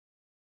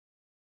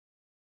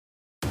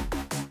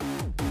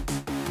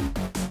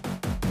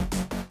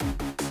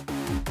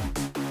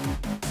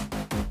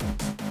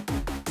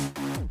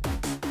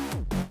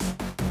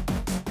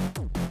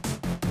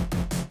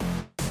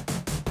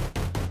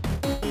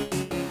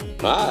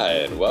Hi,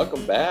 and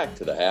welcome back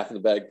to the Half in the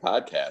Bag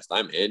podcast.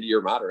 I'm Andy,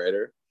 your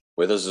moderator.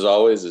 With us, as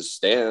always, is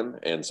Stan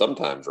and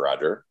sometimes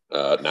Roger,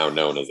 now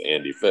known as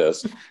Andy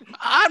Fisk.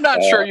 I'm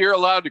not sure you're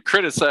allowed to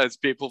criticize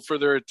people for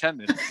their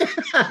attendance.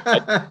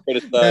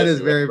 That is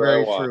very,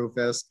 very true,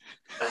 Fisk.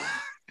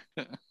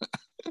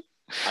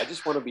 I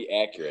just want to be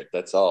accurate.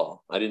 That's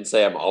all. I didn't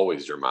say I'm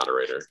always your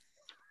moderator.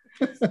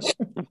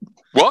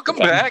 Welcome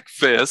back,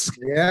 Fisk.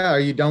 Yeah, are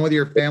you done with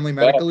your family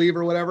medical leave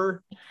or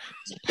whatever?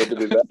 Good to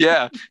be back.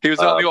 Yeah, he was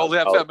on the old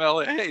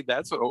FMLA. Hey,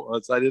 that's what it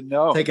was. I didn't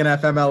know. Taking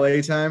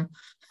FMLA time.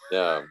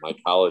 Yeah, my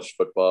college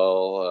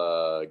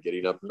football,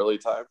 getting up early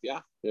time.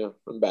 Yeah,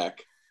 I'm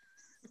back.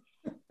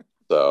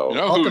 So you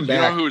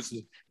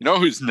know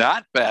who's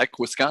not back?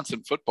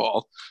 Wisconsin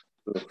football.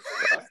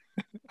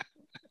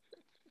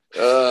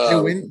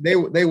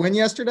 They win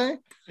yesterday?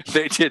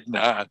 They did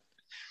not.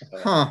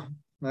 Huh.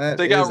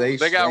 They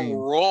got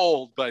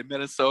rolled by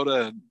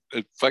Minnesota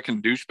and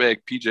fucking douchebag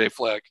PJ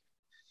Fleck.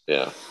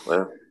 Yeah,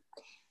 well,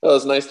 it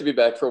was nice to be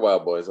back for a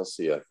while, boys. I'll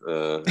see you.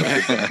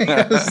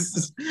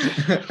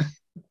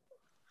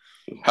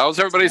 How was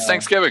everybody's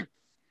Thanksgiving?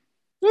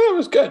 Yeah, it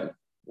was good.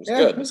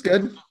 It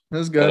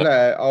was good.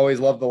 I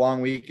always love the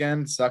long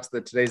weekend. Sucks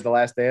that today's the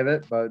last day of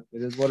it, but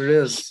it is what it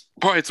is.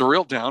 Boy, it's a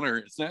real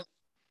downer, isn't it?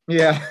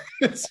 Yeah,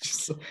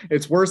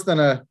 it's worse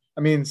than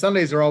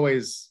Sundays are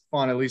always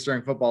fun, at least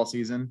during football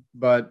season,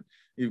 but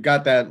you've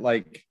got that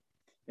like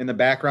in the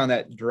background,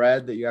 that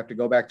dread that you have to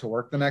go back to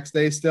work the next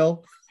day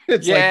still.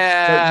 It's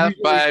right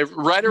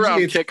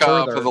around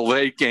kickoff of the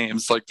late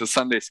games, like the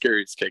Sunday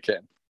scaries kick in.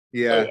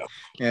 Yeah.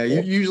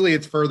 Usually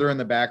it's further in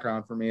the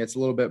background for me. It's a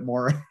little bit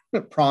more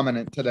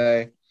prominent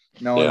today,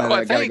 knowing that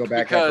I got to go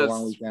back after a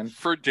long weekend.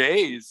 For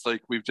days,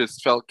 like we've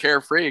just felt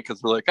carefree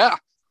because we're like,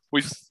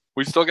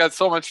 we still got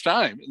so much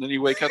time, and then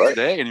you wake up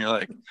today and you're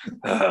like,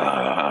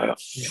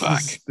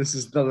 fuck, this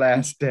is the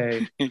last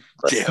day.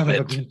 Damn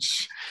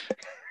it.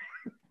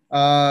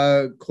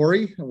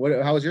 Corey,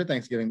 how was your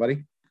Thanksgiving,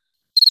 buddy?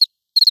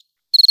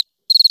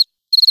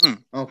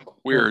 Oh,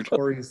 weird.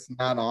 Corey's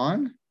not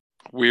on.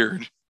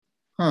 Weird.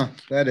 Huh?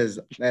 That is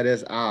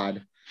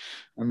odd.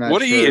 I'm not.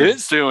 What sure. he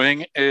is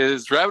doing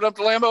is driving up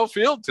to Lambeau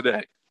Field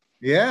today.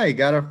 Yeah, he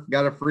got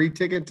a free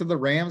ticket to the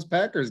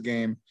Rams-Packers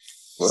game.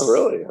 Well,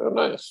 really? Oh,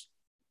 nice.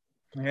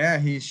 Yeah,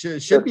 he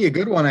should be a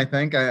good one. I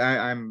think.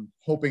 I'm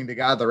hoping to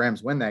God the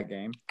Rams win that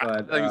game, but I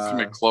think it's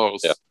gonna be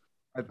close. Yeah.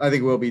 I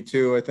think it will be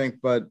too. I think,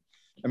 but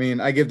I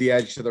mean, I give the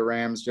edge to the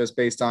Rams just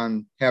based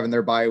on having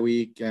their bye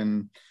week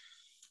and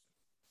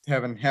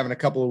having a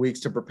couple of weeks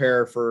to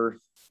prepare for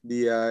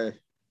the.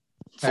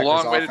 It's a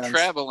long way to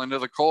travel into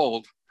the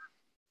cold.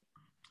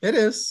 It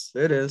is,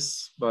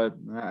 but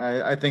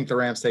I think the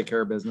Rams take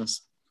care of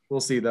business. We'll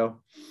see,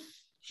 though.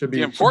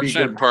 The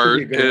unfortunate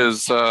part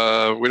is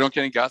we don't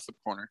get any gossip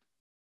corner.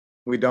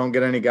 We don't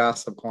get any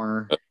gossip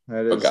corner.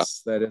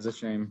 That is a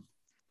shame.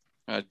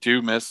 I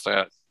do miss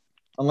that.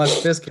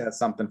 Unless Fisk has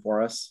something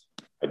for us.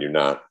 I do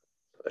not.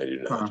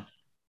 Huh.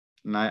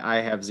 And I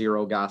have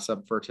zero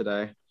gossip for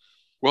today.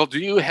 Well, do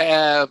you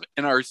have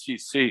an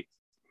RCC?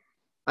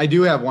 I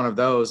do have one of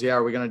those. Yeah,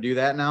 are we going to do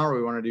that now, or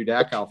we want to do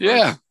DACAL first?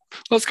 Yeah,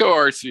 let's go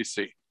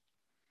RCC.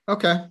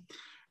 Okay. All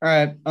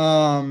right.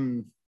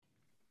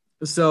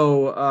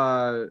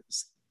 So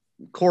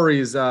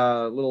Corey's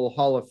little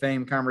Hall of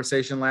Fame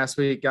conversation last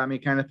week got me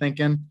kind of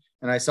thinking,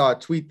 and I saw a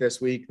tweet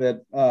this week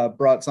that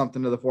brought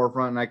something to the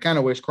forefront, and I kind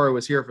of wish Corey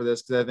was here for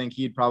this because I think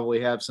he'd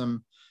probably have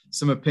some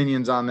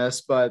opinions on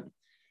this. But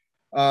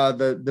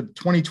the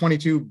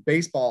 2022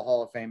 Baseball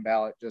Hall of Fame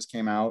ballot just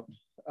came out.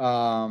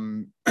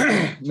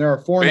 There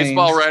are 4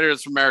 Baseball names.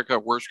 Writers of America,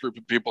 worst group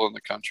of people in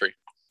the country.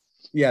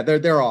 Yeah,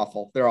 they're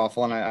awful. They're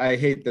awful, and I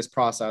hate this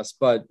process.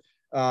 But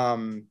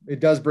it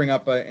does bring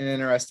up an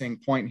interesting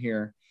point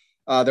here.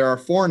 There are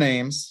 4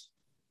 names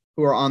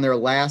who are on their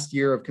last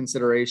year of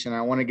consideration.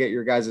 I want to get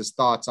your guys'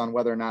 thoughts on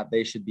whether or not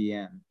they should be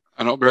in.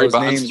 I know Barry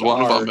Bonds is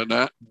one of them, isn't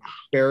that?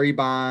 Barry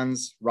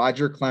Bonds,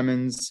 Roger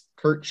Clemens,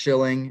 Curt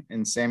Schilling,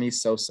 and Sammy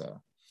Sosa.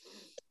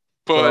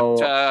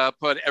 Put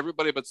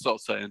everybody but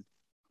Sosa in.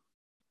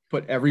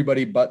 Put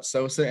everybody but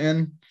Sosa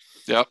in?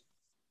 Yep.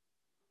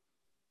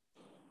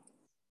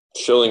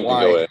 Schilling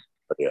can go in.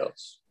 Everybody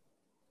else.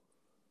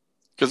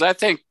 Because I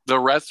think the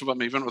rest of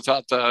them, even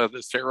without the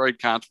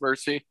steroid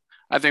controversy,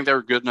 I think they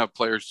were good enough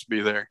players to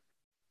be there.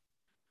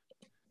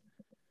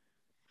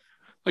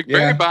 Like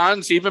Barry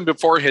Bonds, even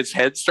before his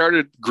head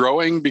started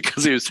growing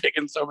because he was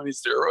taking so many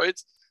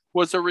steroids,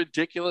 was a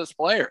ridiculous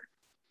player.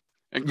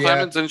 And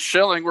Clemens and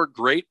Schilling were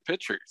great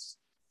pitchers.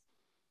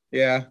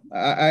 Yeah,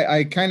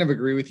 I kind of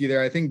agree with you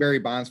there. I think Barry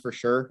Bonds for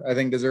sure, I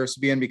think deserves to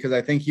be in because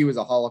I think he was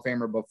a Hall of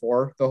Famer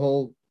before the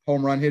whole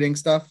home run hitting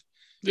stuff.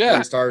 Yeah,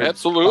 he started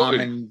absolutely.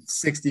 Bombing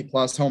 60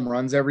 plus home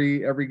runs every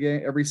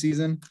game, every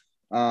season.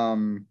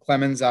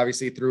 Clemens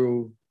obviously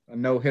threw a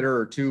no hitter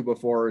or 2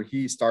 before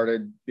he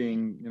started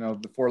being,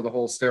 before the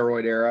whole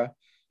steroid era.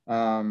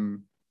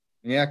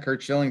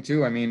 Curt Schilling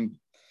too. I mean,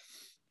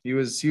 he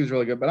was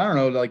really good, but I don't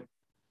know, like,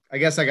 I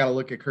guess I got to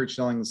look at Curt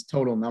Schilling's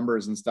total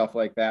numbers and stuff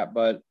like that.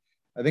 But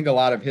I think a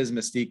lot of his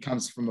mystique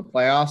comes from the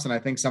playoffs, and I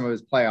think some of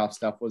his playoff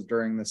stuff was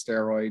during the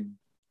steroid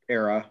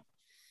era.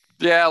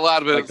 Yeah, a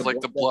lot of it is like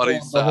the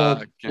bloody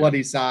sock.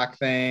 Bloody sock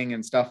thing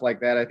and stuff like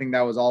that. I think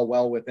that was all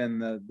well within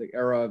the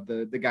era of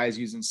the guys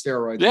using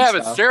steroids. Yeah,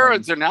 but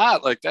steroids are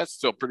not like that's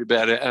still pretty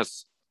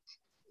badass.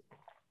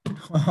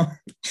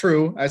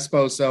 True, I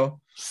suppose so.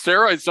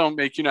 Steroids don't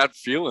make you not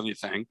feel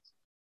anything.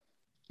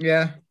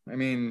 Yeah, I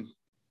mean,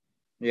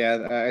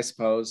 yeah, I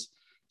suppose.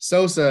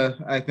 Sosa,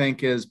 I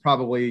think, you're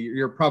probably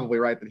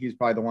right that he's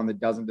probably the one that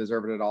doesn't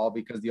deserve it at all,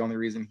 because the only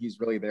reason he's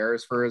really there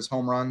is for his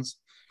home runs.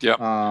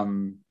 Yeah.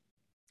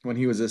 When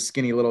he was a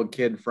skinny little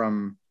kid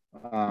from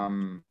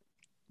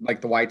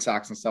like the White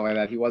Sox and stuff like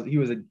that, he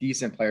was a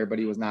decent player, but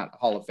he was not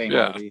Hall of Fame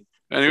worthy.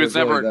 And he was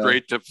never a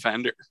great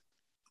defender.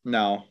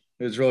 No,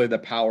 it was really the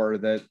power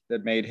that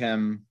made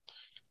him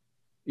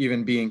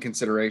even be in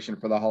consideration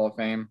for the Hall of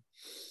Fame.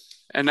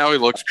 And now he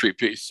looks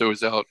creepy, so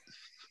he's out.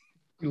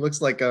 He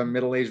looks like a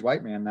middle-aged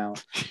white man now.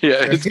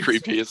 Yeah, it's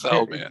creepy as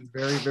hell, man.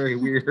 Very, very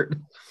weird.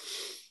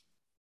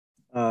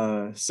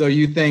 So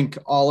you think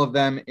all of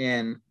them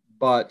in,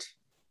 but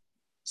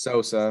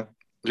Sosa?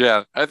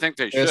 Yeah, I think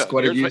they should. Fisk,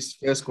 what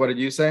did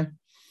you say?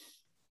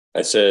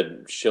 I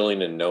said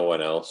Schilling and no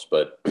one else,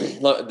 but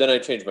then I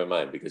changed my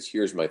mind, because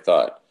here's my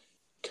thought.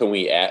 Can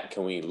we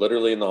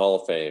literally in the Hall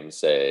of Fame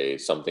say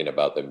something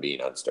about them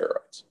being on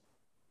steroids?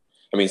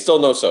 I mean, still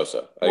no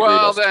Sosa.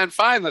 Well, then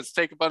fine. Let's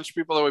take a bunch of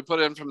people that we put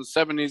in from the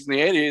 70s and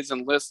the 80s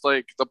and list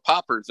like the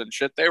poppers and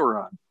shit they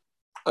were on.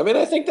 I mean,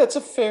 I think that's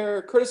a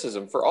fair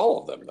criticism for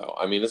all of them, though.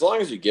 I mean, as long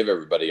as you give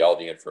everybody all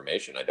the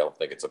information, I don't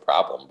think it's a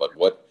problem. But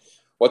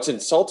what's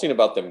insulting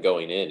about them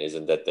going in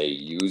isn't that they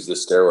use the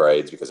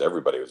steroids, because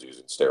everybody was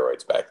using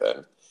steroids back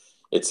then.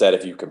 It's that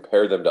if you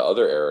compare them to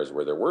other eras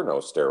where there were no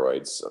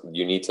steroids,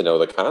 you need to know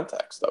the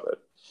context of it.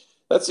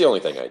 That's the only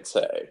thing I'd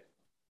say.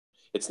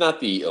 It's not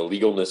the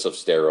illegalness of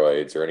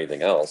steroids or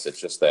anything else. It's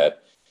just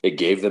that it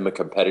gave them a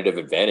competitive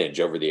advantage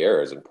over the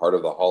eras. And part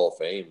of the Hall of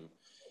Fame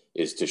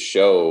is to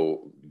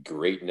show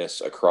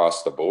greatness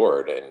across the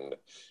board. And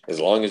as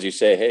long as you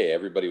say, hey,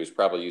 everybody was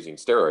probably using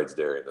steroids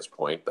during this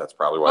point, that's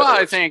probably why. Well,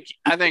 I think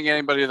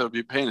anybody that would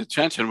be paying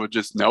attention would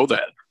just know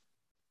that.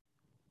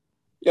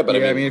 Yeah, but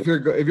I mean, if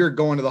you're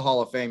going to the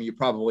Hall of Fame, you're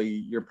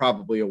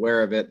probably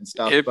aware of it and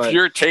stuff. If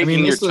you're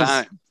taking your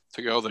time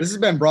to go there. This has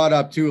been brought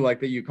up too, like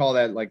that you call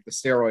that like the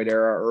steroid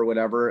era or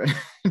whatever.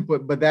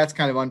 but that's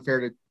kind of unfair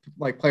to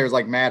like players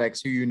like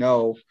Maddox,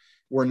 who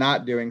were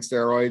not doing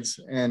steroids,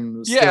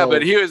 and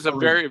but he was a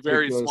very,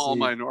 very small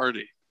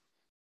minority.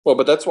 Well,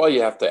 but that's why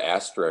you have to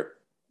asterisk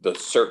the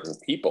certain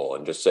people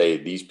and just say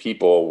these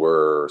people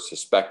were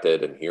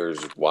suspected and here's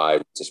why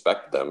we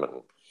suspected them.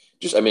 And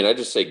I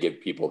just say give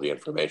people the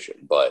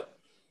information, but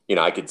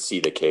I could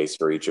see the case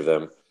for each of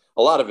them.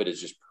 A lot of it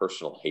is just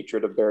personal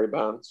hatred of Barry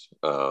Bonds.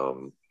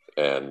 Why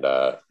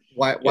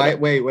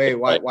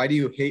do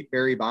you hate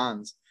Barry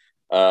Bonds?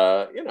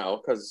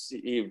 Because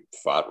he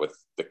fought with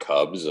the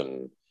Cubs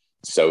and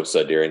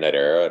Sosa during that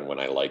era, and when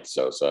I liked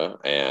Sosa,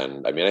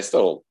 and I mean, I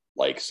still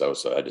like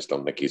Sosa. I just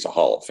don't think he's a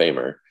Hall of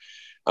Famer.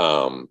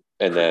 And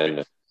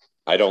then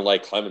I don't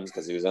like Clemens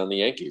because he was on the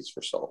Yankees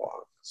for so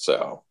long.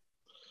 So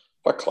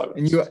fuck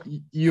Clemens.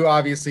 And you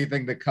obviously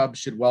think the Cubs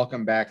should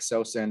welcome back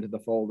Sosa into the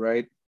fold,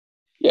 right?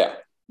 Yeah.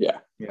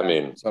 I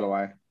mean, so do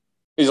I.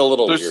 He's a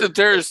little weird.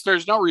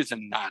 There's no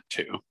reason not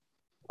to.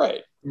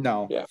 Right.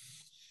 No. Yeah.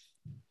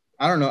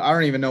 I don't know. I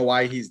don't even know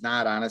why he's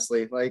not,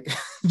 honestly. Like,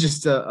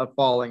 just a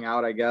falling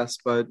out, I guess.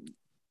 But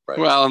right.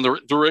 Well, and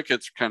the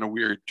Ricketts are kind of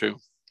weird too.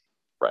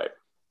 Right.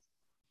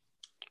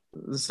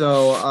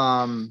 So,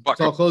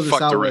 I'll close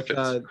this out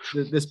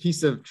with this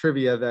piece of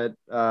trivia that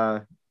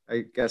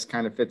I guess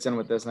kind of fits in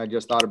with this, and I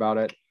just thought about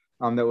it.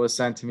 That was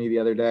sent to me the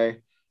other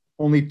day.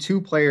 Only 2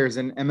 players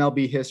in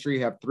MLB history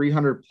have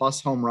 300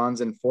 plus home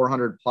runs and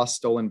 400 plus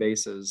stolen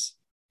bases.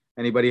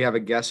 Anybody have a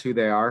guess who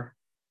they are?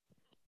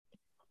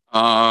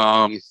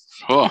 I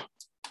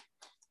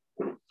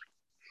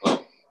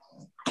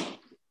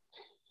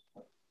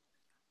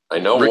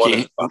know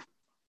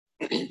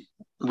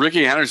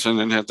Ricky Henderson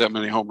didn't have that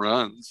many home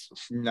runs.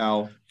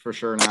 No, for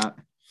sure not.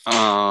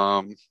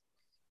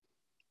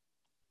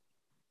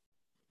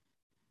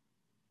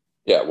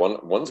 Yeah,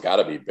 one's got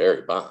to be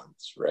Barry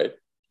Bonds, right?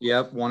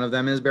 Yep, one of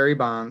them is Barry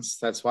Bonds.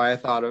 That's why I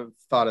thought of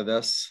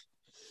this.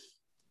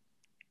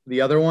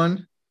 The other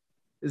one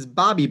is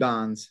Bobby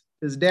Bonds,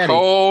 his daddy.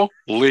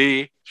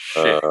 Holy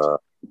shit!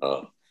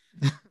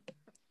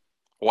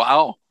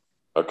 Wow.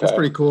 Okay, that's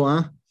pretty cool,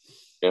 huh?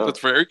 Yeah, that's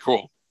very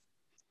cool.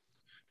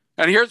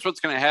 And here's what's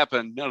going to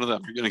happen: none of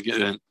them are going to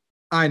get in.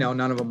 I know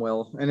none of them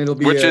will, and it'll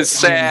be is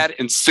sad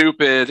and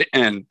stupid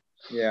and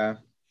yeah.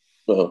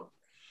 Uh-huh.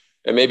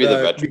 And maybe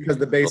because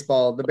the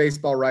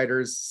baseball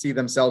writers see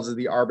themselves as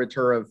the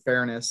arbiter of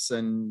fairness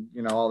and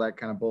all that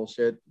kind of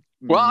bullshit.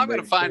 Well, I'm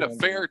going to find a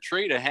fair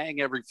tree to hang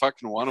every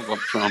fucking one of them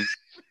from.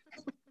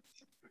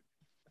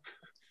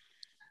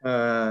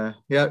 Yeah,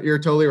 you're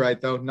totally right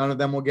though. None of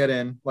them will get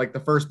in. Like the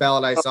first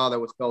ballot I saw that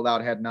was filled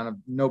out had none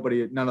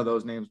of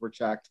those names were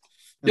checked.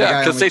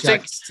 Yeah, because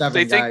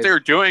they think they're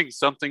doing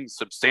something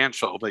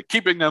substantial, like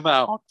keeping them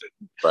out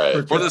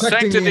right for the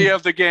sanctity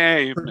of the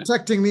game,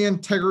 protecting the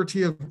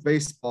integrity of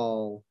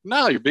baseball.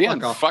 No, you're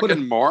being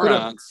fucking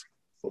morons.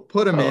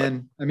 Put them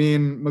in. I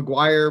mean,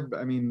 Maguire.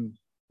 I mean,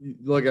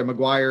 look at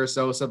Maguire,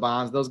 Sosa,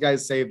 Bonds. Those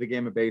guys saved the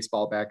game of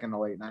baseball back in the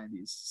late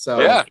 '90s.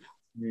 So yeah, I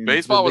mean,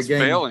 baseball was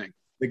failing.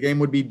 The game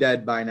would be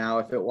dead by now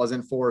if it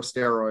wasn't for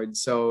steroids.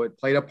 So it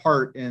played a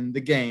part in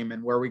the game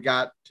and where we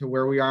got to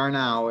where we are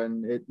now,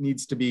 and it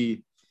needs to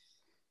be.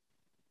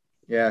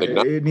 Yeah,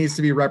 it needs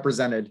to be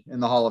represented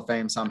in the Hall of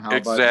Fame somehow.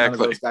 Exactly. But none of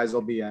those guys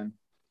will be in.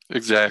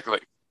 Exactly.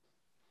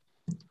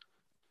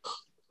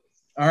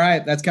 All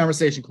right, that's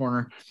Conversation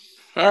Corner.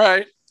 All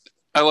right,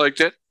 I liked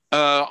it.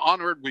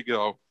 Onward we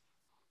go.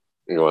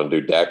 You want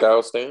to do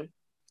Dachau, Stan?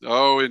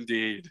 Oh,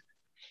 indeed.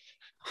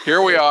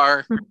 Here we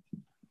are.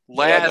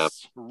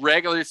 Last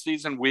regular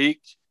season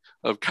week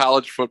of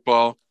college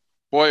football.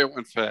 Boy, it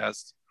went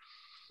fast.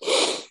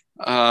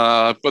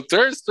 But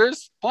there's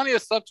plenty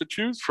of stuff to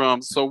choose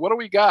from. So what do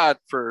we got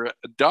for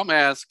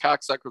dumbass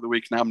cocksucker of the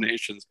week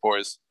nominations,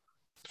 boys?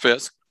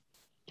 Fisk?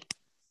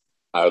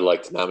 I would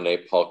like to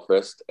nominate Paul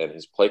Chryst and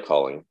his play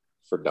calling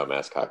for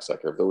dumbass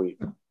cocksucker of the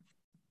week.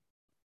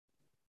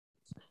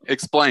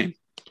 Explain.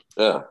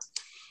 Yeah.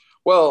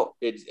 Well,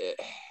 it's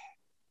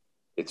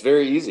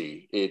very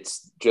easy.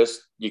 It's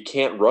just you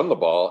can't run the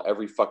ball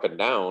every fucking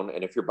down,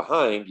 and if you're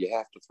behind, you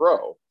have to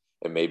throw.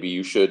 And maybe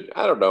you should,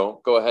 I don't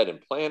know, go ahead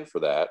and plan for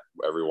that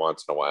every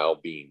once in a while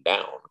being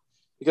down.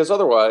 Because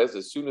otherwise,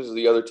 as soon as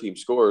the other team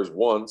scores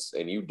once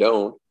and you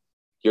don't,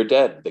 you're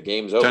dead. The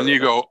game's over. Then you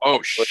go,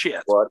 oh,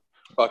 shit. What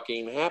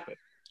fucking happened?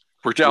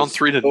 We're down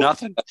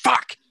 3-0.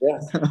 Fuck. Yeah.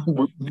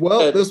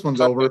 Well, this one's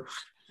over.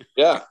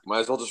 Yeah. Might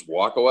as well just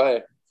walk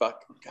away.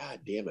 Fuck. God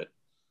damn it.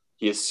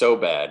 He is so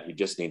bad. He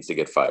just needs to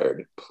get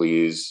fired.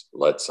 Please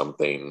let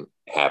something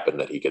happen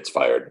that he gets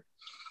fired.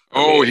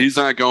 He's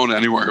not going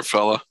anywhere,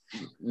 fella.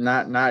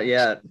 Not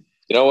yet.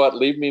 You know what?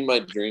 Leave me my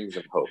dreams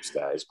and hopes,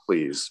 guys.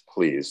 Please,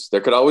 please.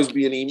 There could always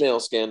be an email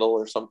scandal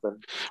or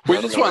something.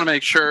 We just want to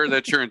make sure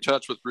that you're in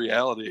touch with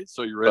reality,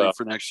 so you're ready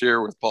for next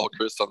year with Paul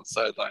Chryst on the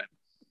sideline.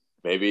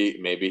 Maybe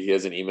he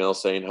has an email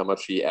saying how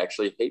much he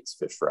actually hates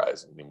fish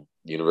fries. I mean,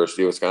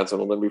 University of Wisconsin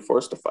will then be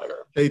forced to fire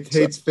him.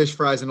 Hates fish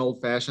fries and old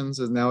fashions.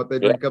 Isn't that what they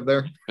drink up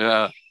there?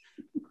 Yeah.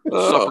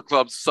 Supper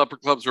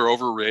clubs are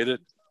overrated.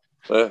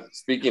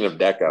 Speaking of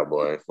Dachau,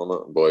 boys,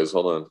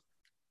 hold on.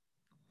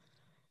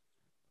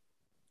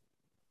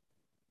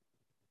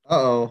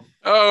 Uh-oh.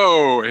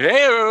 Oh,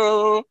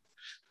 hey-o.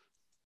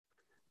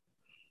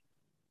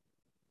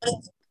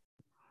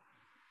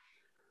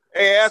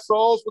 Hey,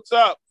 assholes, what's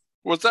up?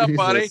 What's up,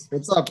 buddy?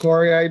 What's up,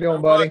 Corey? How you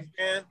doing, buddy?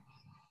 Man.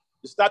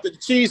 Just stopped at the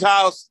cheese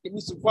house. Give me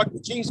some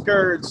fucking cheese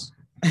curds.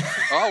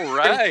 All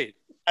right.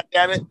 God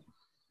damn it.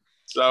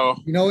 So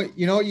you know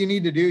what you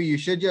need to do? You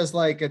should just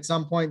at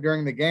some point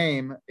during the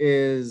game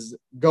is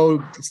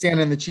go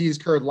stand in the cheese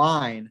curd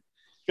line.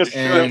 Just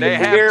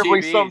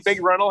invariably some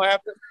big run will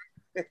happen.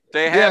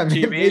 They have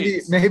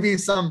TVs.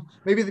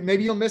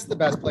 Maybe you'll miss the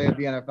best play of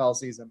the NFL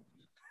season.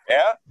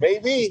 Yeah,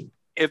 maybe.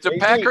 If the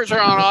Packers are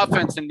on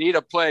offense and need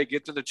a play,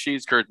 get to the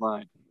cheese curd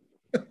line.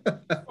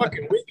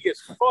 Fucking windy as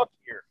fuck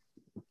here.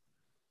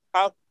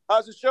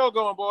 How's the show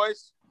going,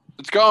 boys?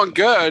 It's going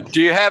good. Do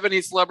you have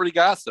any celebrity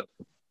gossip?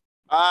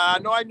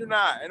 No, I do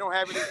not. I don't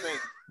have anything.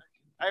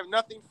 I have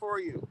nothing for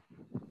you.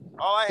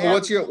 All I have.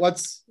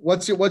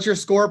 What's your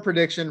score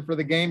prediction for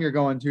the game you're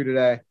going to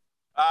today?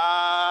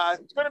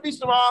 It's going to be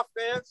some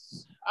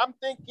offense. I'm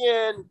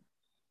thinking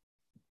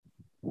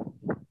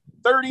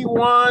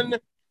 31-24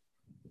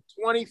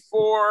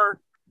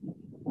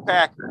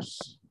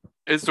 Packers.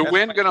 Is the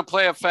wind going to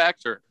play a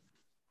factor?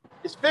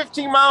 It's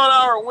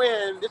 15-mile-an-hour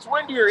wind. It's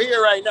windier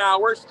here right now.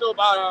 We're still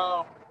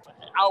about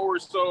an hour or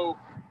so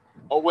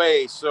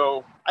away,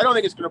 so I don't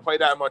think it's going to play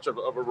that much of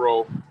a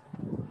role.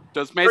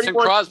 Does Mason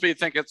Crosby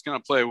think it's going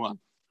to play one?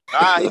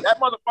 That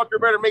motherfucker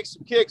better make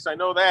some kicks. I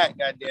know that.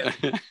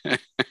 Goddamn.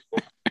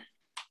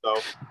 So,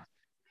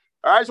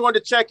 I just wanted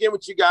to check in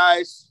with you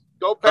guys.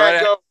 Go Pack,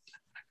 right. Go.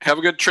 Have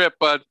a good trip,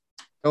 bud.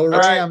 Go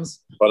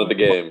Rams. Right. Fun of the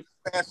game.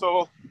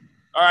 Asshole.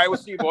 All right, we'll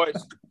see you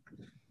boys.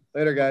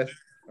 Later, guys.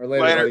 Or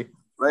later.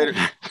 Later.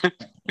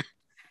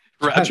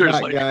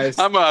 Roger's like, guys.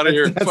 I'm out of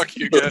here. Fuck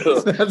you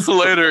guys. That's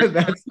later.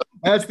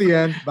 That's the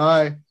end.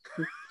 Bye.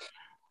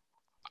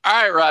 All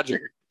right,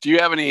 Roger. Do you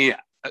have any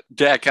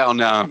Dachau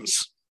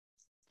noms?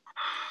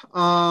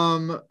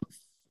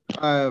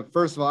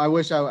 First of all, I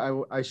wish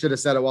I should have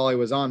said it while he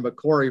was on, but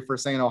Corey for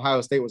saying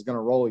Ohio State was going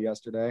to roll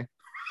yesterday.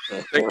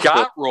 They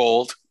got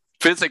rolled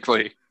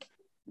physically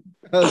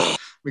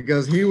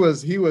because he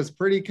was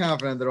pretty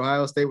confident that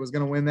Ohio State was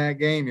going to win that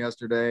game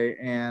yesterday,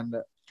 and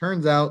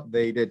turns out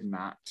they did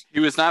not. He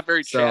was not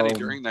very chatty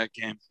during that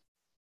game.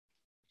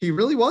 He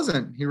really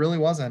wasn't.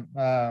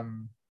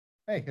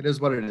 Hey, it is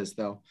what it is,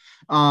 though.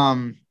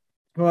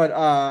 But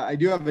I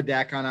do have a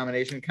Dachau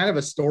nomination, kind of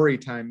a story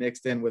time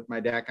mixed in with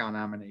my Dachau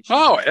nomination.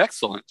 Oh,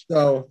 excellent.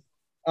 So,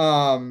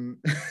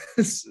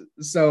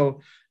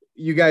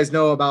 you guys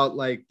know about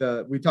like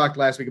we talked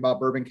last week about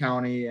Bourbon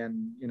County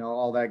and, you know,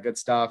 all that good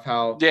stuff.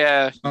 How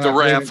the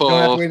raffle. Don't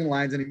have to wait in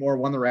lines anymore.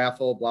 Won the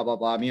raffle, blah, blah,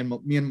 blah. Me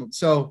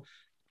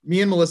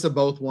and Melissa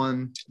both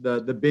won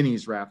the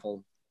Binny's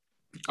raffle.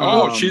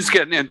 She's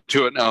getting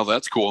into it now.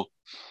 That's cool.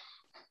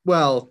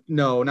 Well,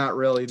 no, not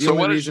really. So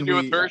what does she do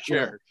with her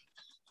share?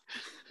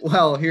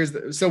 Well,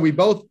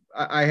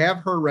 I have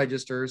her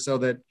register so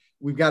that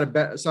we've got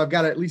I've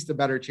got at least a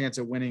better chance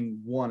of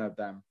winning one of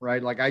them,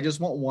 right? Like I just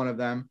want one of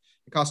them.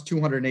 It costs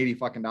 $280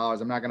 fucking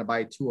dollars. I'm not going to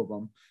buy two of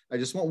them. I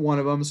just want one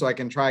of them so I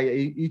can try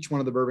each one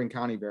of the Bourbon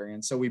County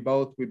variants. So we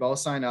both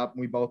signed up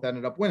and we both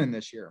ended up winning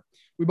this year.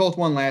 We both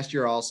won last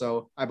year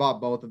also. I bought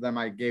both of them.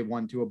 I gave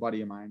one to a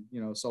buddy of mine, you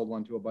know, sold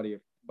one to a buddy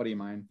of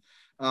mine.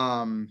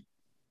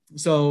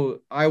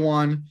 So I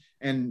won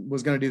and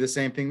was going to do the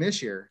same thing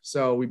this year.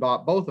 So we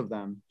bought both of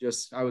them.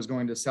 I was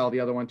going to sell the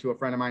other one to a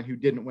friend of mine who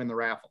didn't win the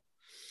raffle.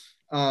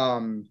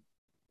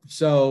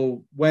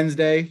 So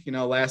Wednesday, you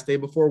know, last day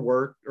before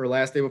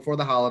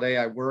the holiday,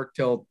 I worked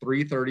till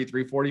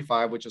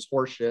 3:45, which is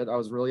horseshit. I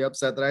was really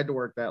upset that I had to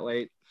work that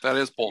late. That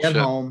is bullshit.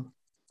 Get home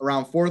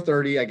around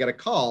 4:30. I get a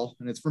call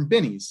and it's from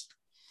Binny's.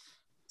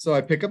 So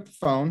I pick up the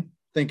phone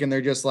thinking they're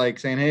just like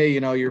saying, hey,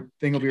 you know, your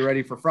thing will be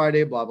ready for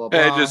Friday, blah, blah, blah.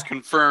 Hey, just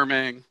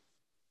confirming.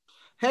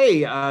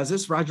 Hey, is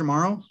this Roger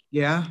Morrow?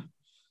 Yeah.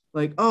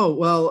 Like, oh,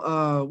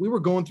 well, we were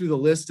going through the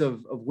list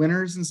of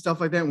winners and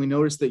stuff like that. And we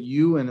noticed that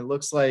you, and it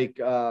looks like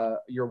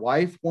your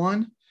wife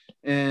won.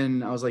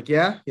 And I was like,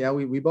 yeah,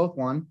 we both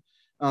won.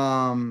 It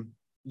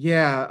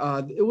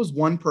was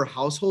one per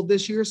household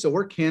this year. So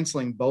we're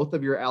canceling both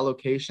of your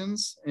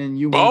allocations and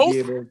you won't be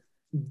able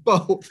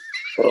both.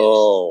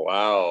 Oh,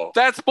 wow.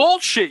 That's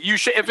bullshit.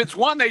 If it's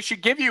one, they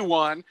should give you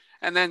one.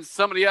 And then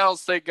somebody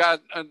else, they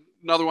got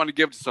another one to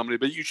give to somebody,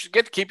 but you should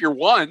get to keep your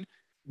one.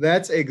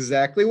 That's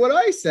exactly what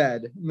I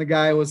said. And the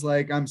guy was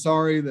like, I'm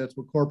sorry. That's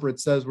what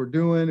corporate says we're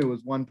doing. It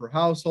was one per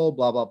household,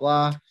 blah, blah,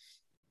 blah.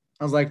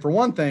 I was like, for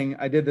one thing,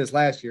 I did this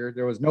last year.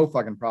 There was no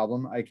fucking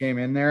problem. I came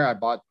in there.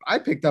 I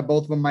picked up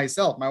both of them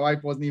myself. My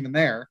wife wasn't even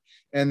there.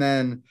 And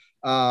then,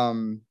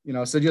 you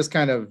know, so just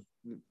kind of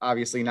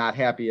obviously not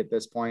happy at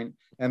this point.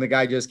 And the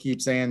guy just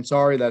keeps saying,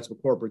 sorry, that's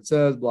what corporate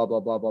says, blah, blah,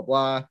 blah, blah,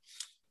 blah.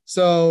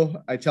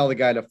 So I tell the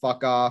guy to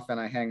fuck off and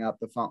I hang up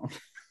the phone.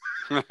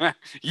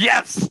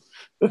 Yes.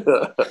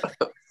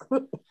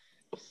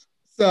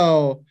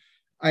 So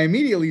I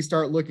immediately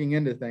start looking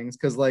into things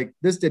because like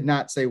this did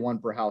not say one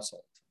per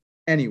household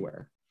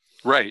anywhere.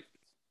 Right.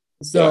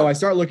 So I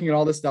start looking at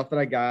all the stuff that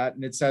I got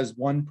and it says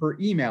one per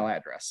email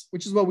address,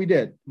 which is what we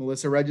did.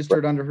 Melissa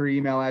registered under her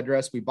email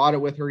address. We bought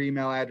it with her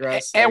email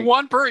address. And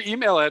one per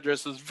email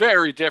address is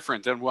very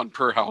different than one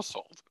per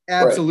household.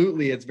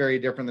 Absolutely. Right. It's very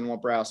different than one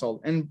per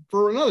household. And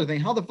for another thing,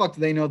 how the fuck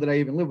do they know that I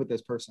even live with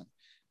this person?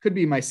 Could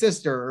be my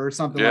sister or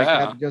something like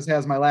that. Just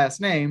has my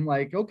last name.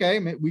 Like, okay,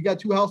 we got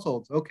two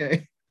households.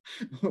 Okay.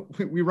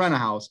 We run a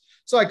house.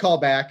 So I call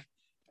back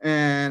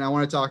and I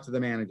want to talk to the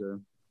manager.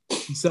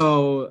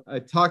 So I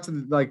talked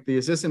to the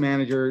assistant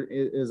manager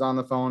is on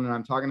the phone and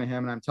I'm talking to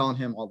him and I'm telling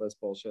him all this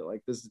bullshit.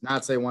 Like, this does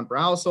not say one per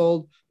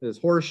household. This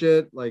is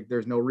horseshit. Like,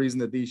 there's no reason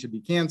that these should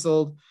be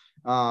canceled.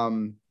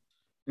 And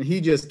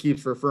he just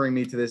keeps referring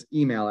me to this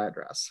email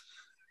address.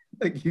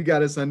 Like, you got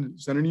to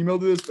send an email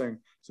to this thing.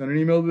 Send an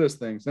email to this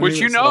thing. Which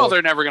you know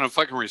they're never going to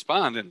fucking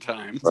respond in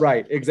time.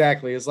 Right,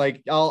 exactly. It's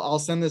like, I'll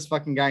send this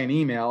fucking guy an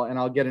email and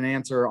I'll get an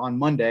answer on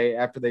Monday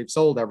after they've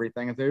sold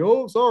everything and say,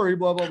 oh, sorry,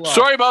 blah, blah, blah.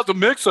 Sorry about the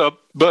mix-up,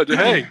 but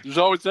hey, there's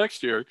always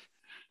next year.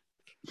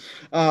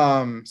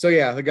 So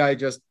yeah, the guy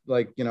just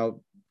like, you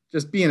know,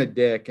 just being a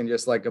dick and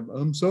just like,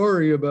 I'm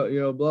sorry about,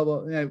 you know, blah,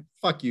 blah. Yeah,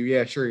 fuck you.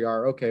 Yeah, sure you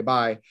are. Okay,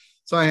 bye.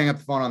 So I hang up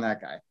the phone on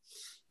that guy.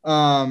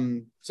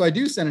 So I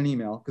do send an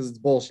email because it's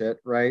bullshit,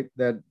 right?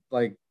 That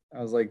like,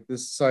 I was like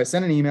this. So I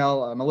sent an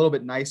email. I'm a little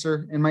bit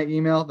nicer in my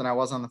email than I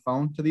was on the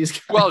phone to these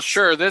guys. Well,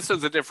 sure. This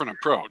is a different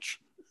approach.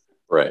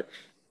 Right.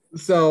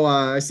 So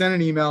I sent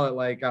an email at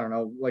like, I don't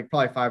know, like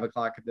probably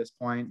 5:00 at this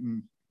point.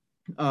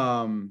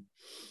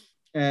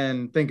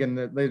 And thinking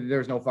that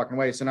there's no fucking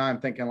way. So now I'm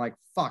thinking like,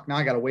 fuck, now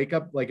I got to wake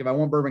up. Like if I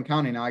want Bourbon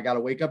County now, I got to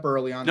wake up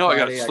early on Friday. I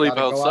got to sleep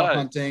outside. Go out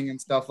hunting and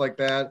stuff like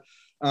that.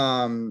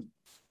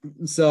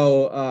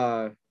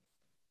 So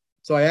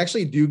I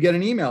actually do get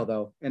an email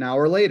though, an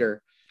hour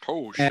later.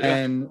 Oh shit.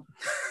 And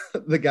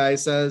the guy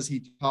says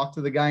he talked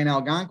to the guy in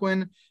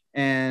Algonquin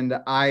and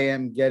I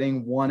am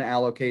getting one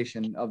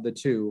allocation of the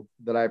two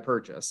that I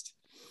purchased.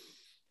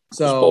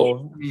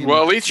 So,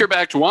 well, at least you're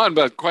back to one,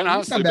 but quite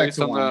honestly, based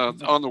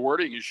on the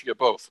wording, you should get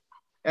both.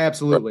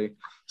 Absolutely.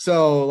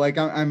 So like,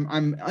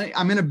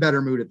 I'm in a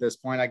better mood at this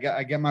point.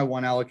 I get my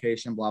one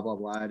allocation, blah, blah,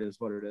 blah. It is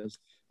what it is.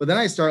 But then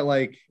I start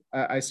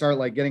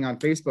getting on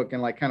Facebook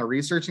and like kind of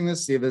researching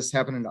this, see if this is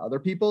happening to other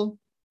people.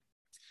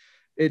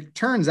 It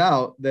turns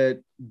out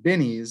that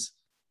Binny's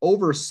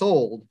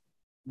oversold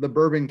the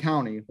Bourbon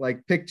County,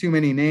 like pick too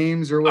many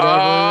names or whatever.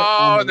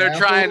 Oh, they're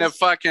trying to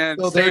fucking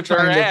save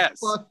their ass.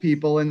 Fuck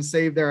people and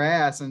save their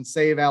ass and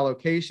save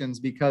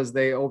allocations because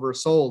they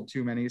oversold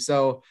too many.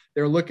 So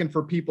they're looking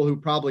for people who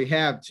probably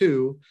have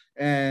two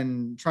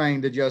and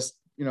trying to just,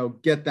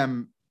 get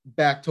them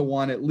back to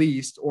one at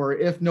least, or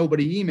if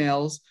nobody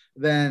emails,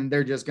 then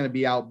they're just going to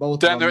be out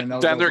both then of them.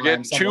 Then they're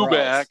getting two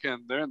back,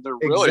 and then they're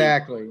really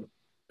exactly.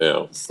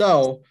 Yeah.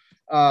 So,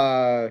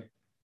 to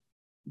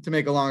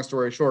make a long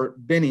story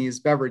short, Binny's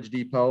Beverage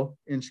Depot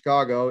in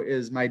Chicago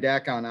is my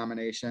DACON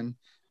nomination.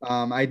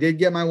 I did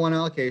get my one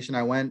allocation.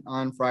 I went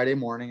on Friday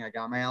morning. I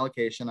got my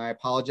allocation. I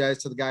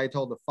apologized to the guy I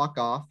told to fuck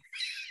off.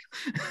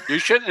 You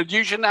should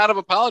not have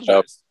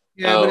apologized.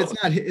 Yeah, but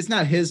it's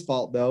not his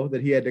fault though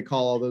that he had to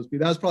call all those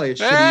people. That was probably a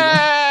shitty.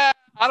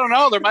 I don't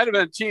know. There might have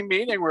been a team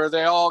meeting where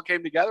they all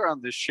came together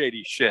on this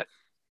shady shit.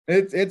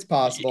 It's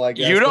possible, I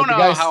guess. You don't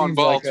know how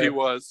involved he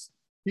was.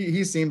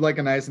 He seemed like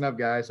a nice enough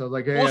guy, so I was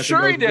like, hey. Well,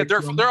 sure he did.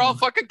 They're all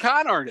fucking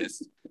con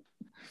artists.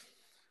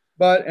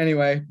 But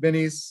anyway,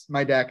 Benny's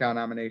my DACON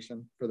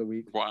nomination for the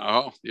week.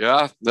 Wow.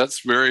 Yeah,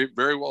 that's very,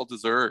 very well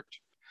deserved.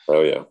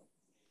 Oh, yeah.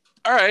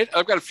 All right.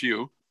 I've got a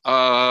few.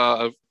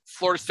 Florida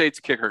State's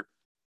kicker.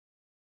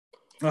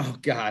 Oh,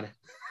 God.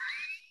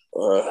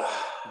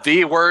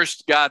 The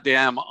worst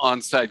goddamn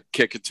onside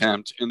kick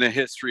attempt in the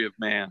history of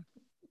man.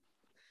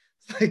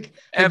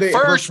 At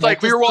first,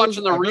 we were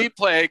watching the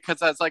replay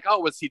because I was like, oh,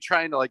 was he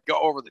trying to go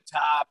over the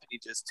top and he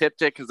just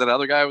tipped it because that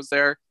other guy was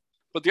there?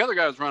 But the other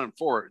guy was running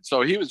forward.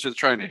 So he was just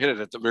trying to hit it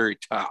at the very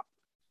top.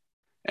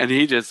 And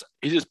he just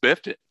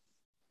biffed it.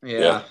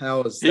 Yeah. That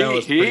was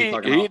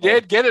he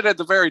did get it at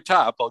the very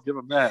top. I'll give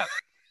him that.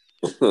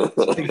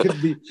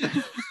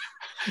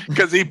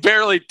 Because he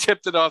barely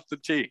tipped it off the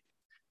tee.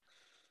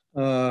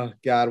 God,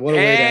 what a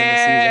way to end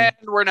the season.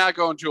 And we're not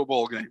going to a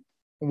bowl game.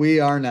 We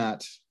are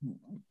not.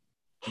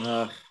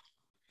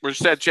 Which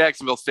that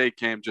Jacksonville State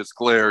game just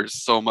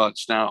glares so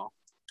much now.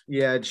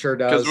 Yeah, it sure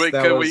does.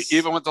 Because we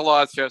even with the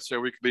loss yesterday,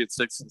 we could be at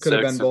 6-6. Could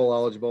have been bowl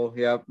eligible.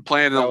 Yeah,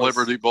 playing in the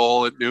Liberty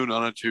Bowl at noon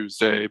on a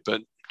Tuesday,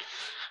 but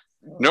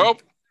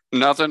nope,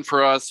 nothing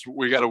for us.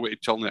 We got to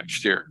wait till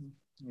next year.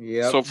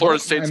 Yeah. So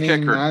Florida State's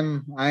kicker.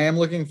 I am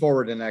looking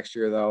forward to next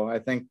year, though. I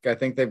think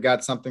they've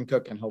got something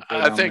cooking. Hopefully,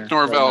 I think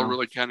Norvell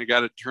really kind of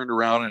got it turned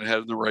around and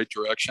headed in the right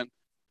direction.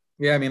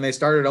 Yeah, I mean they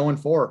started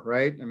 0-4,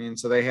 right? I mean,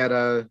 so they had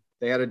a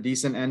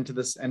decent end to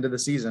this end of the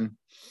season.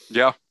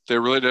 Yeah, they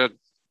really did.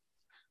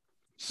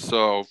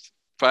 So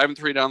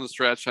 5-3 down the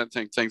stretch. I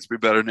think things will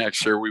be better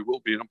next year. We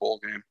will be in a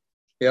bowl game.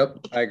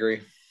 Yep, I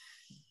agree.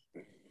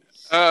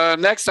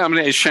 Next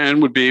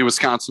nomination would be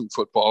Wisconsin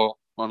football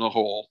on the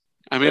whole.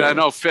 I mean, I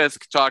know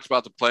Fisk talked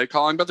about the play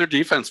calling, but their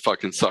defense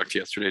fucking sucked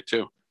yesterday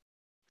too.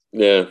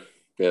 Yeah,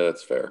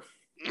 that's fair.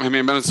 I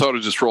mean, Minnesota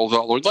just rolled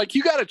all over.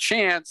 You got a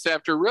chance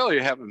after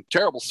really having a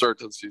terrible start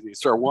to the season. You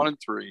start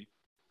 1-3.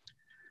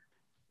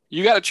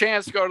 You got a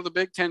chance to go to the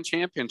Big Ten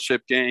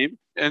championship game,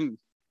 and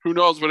who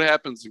knows what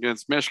happens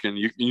against Michigan.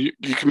 You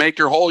can make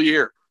your whole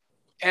year.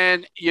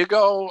 And you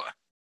go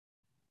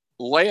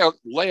lay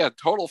a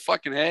total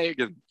fucking egg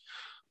in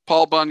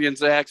Paul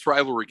Bunyan's Axe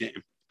rivalry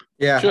game.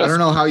 Yeah, I don't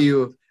know how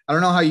you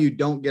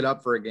don't get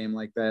up for a game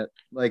like that.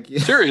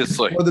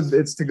 Seriously,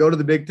 it's to go to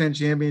the Big Ten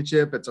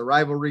championship. It's a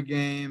rivalry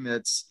game.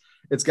 It's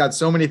got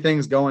so many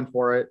things going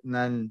for it, and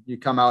then you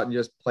come out and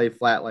just play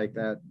flat like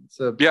that. It's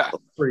a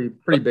pretty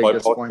big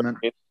disappointment.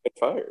 Get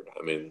fired.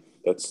 I mean,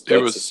 it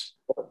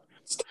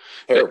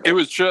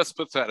was just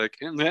pathetic.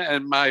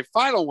 And my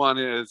final one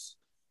is,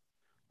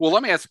 well,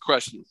 let me ask a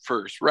question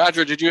first.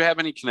 Roger, did you have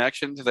any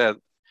connection to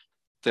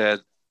that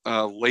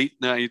late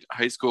night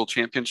high school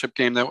championship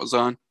game that was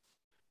on?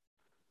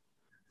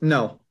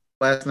 No.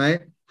 Last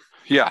night?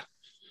 Yeah.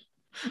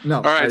 No.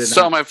 All right.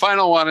 So my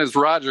final one is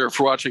Roger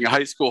for watching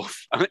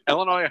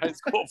Illinois high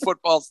school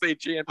football state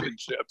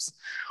championships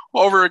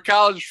over a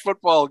college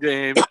football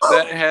game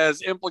that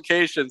has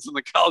implications in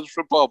the college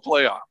football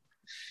playoff.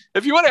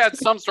 If you would have had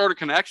some sort of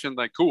connection,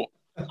 cool.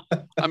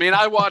 I mean,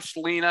 I watched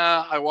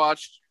Lena. I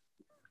watched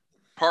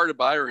part of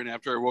Byron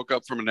after I woke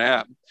up from a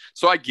nap.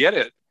 So I get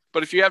it.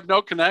 But if you have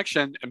no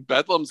connection and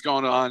Bedlam's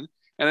going on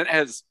and it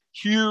has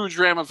huge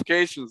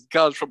ramifications in the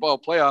college football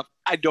playoff,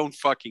 I don't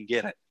fucking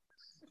get it.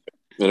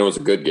 And it was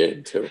a good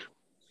game, too.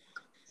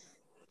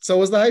 So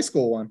was the high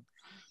school one.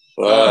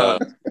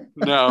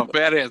 No,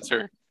 bad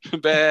answer.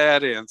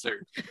 Bad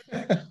answer.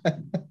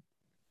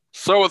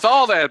 So with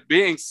all that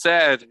being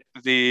said,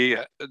 the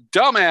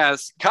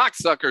dumbass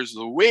cocksuckers of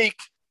the week,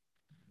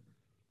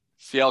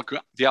 the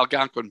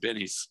Algonquin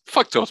Bennies.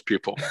 Fuck those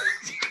people.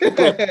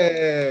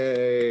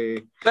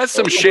 Hey. That's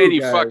some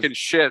shady fucking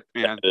shit,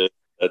 man.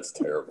 That's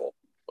terrible.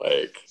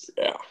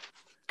 Yeah.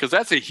 Because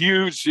that's a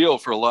huge deal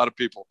for a lot of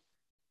people.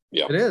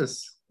 Yeah.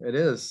 It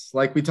is.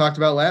 Like we talked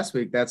about last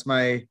week, that's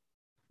my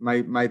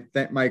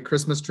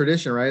Christmas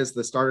tradition, right? It's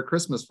the start of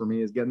Christmas for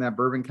me, is getting that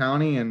Bourbon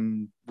County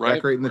and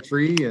decorating the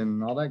tree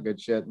and all that good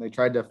shit. And they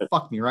tried to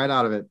fuck me right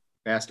out of it,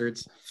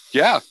 bastards.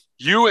 Yeah.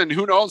 You and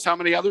who knows how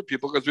many other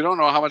people, because we don't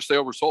know how much they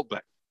oversold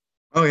back.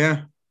 Oh,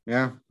 yeah.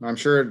 Yeah. I'm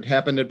sure it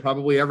happened at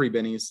probably every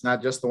Benny's,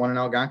 not just the one in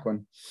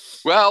Algonquin.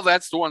 Well,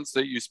 that's the ones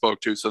that you spoke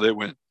to, so they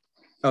win.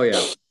 Oh,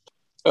 yeah.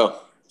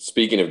 Oh,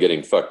 Speaking of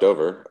getting fucked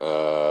over,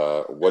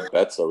 what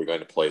bets are we going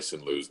to place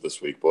and lose this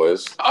week,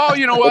 boys? Oh,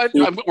 you know what?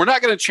 We're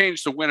not going to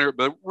change the winner,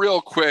 but real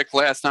quick,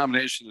 last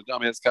nomination of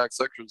Dumbass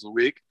Cocksuckers of the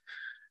Week.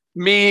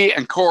 Me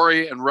and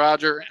Corey and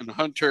Roger and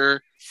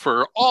Hunter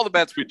for all the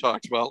bets we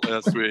talked about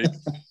last week.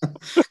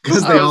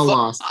 Because they all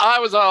lost.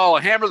 I was all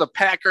hammer the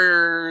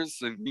Packers,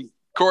 and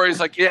Corey's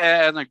like,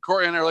 yeah, and then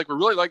Corey and I are like, we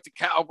really like the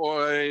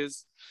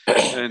Cowboys.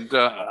 And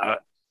I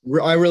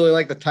really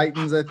like the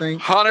Titans, I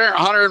think.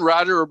 Hunter and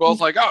Roger were both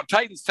like, oh,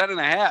 Titans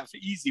 10.5,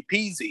 easy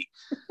peasy.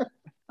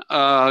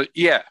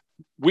 Yeah,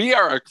 we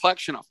are a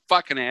collection of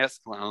fucking ass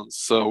clowns,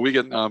 so we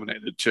get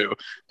nominated too.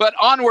 But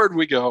onward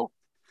we go.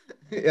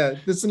 Yeah,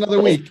 it's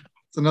another week.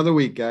 It's another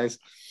week, guys.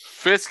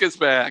 Fisk is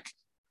back.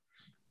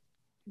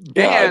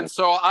 God. And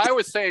so I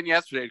was saying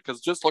yesterday,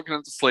 because just looking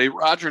at the slate,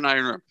 Roger and I are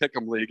in a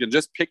pick'em league, and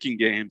just picking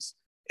games,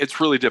 it's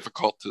really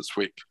difficult this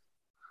week.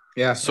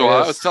 Yeah. So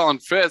I was telling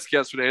Fisk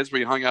yesterday as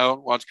we hung out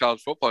and watched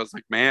college football, I was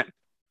like, man,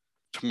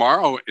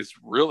 tomorrow is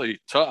really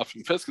tough.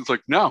 And Fisk is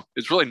like, no,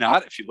 it's really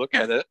not if you look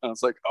at it. And I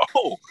was like,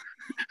 oh,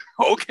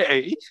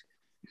 okay.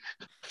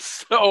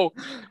 So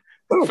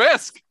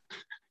Fisk,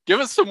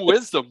 give us some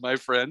wisdom, my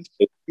friend.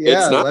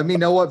 Yeah, let me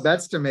know what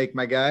bets to make,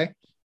 my guy.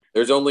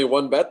 There's only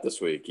one bet this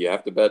week. You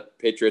have to bet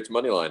Patriots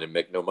money line and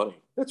make no money.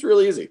 That's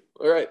really easy.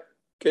 All right,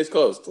 case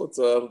closed. Let's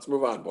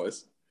move on,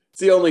 boys. It's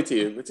the only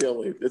team. It's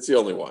the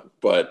only one.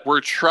 But we're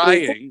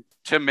trying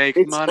to make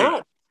money.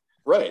 Not,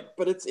 right,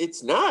 but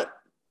it's not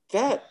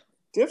that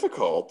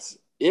difficult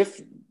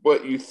if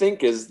what you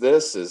think is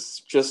this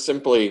is just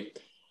simply,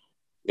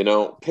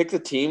 pick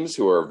the teams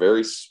who are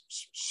very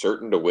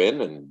certain to win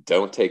and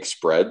don't take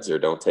spreads or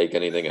don't take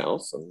anything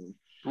else. And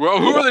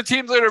well, who are the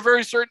teams that are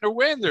very certain to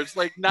win? There's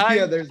like nine.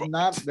 Yeah, there's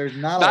not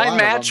nine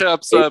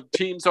matchups of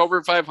teams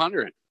over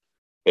 500.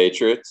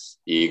 Patriots,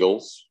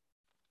 Eagles.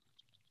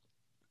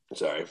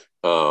 Sorry.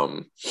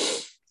 I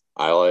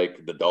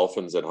like the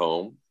Dolphins at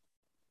home.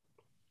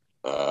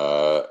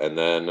 And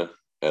then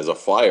as a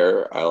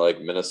flyer, I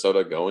like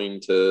Minnesota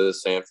going to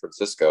San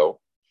Francisco.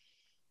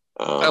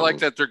 I like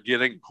that they're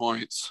getting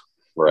points.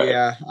 Right.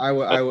 Yeah, I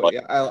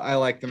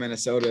like the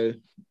Minnesota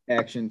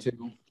action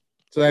too.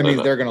 So that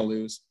means they're going to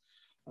lose.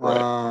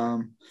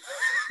 Right.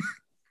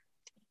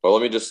 Well,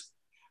 let me just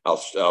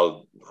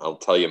I'll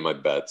tell you my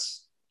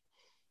bets.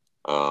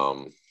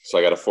 So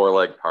I got a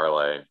 4-leg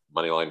parlay,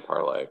 moneyline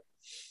parlay.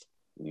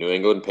 New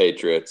England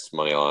Patriots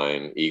money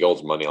line,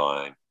 Eagles money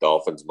line,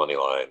 Dolphins money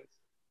line,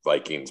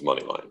 Vikings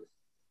money line.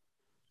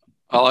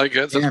 I like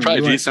it. That's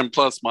probably decent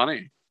plus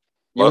money.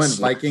 You went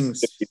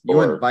Vikings. You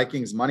went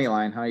Vikings money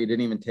line. Huh? You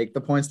didn't even take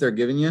the points they're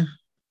giving you.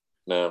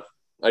 No,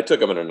 I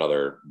took them in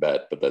another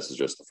bet, but this is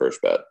just the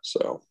first bet.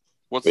 So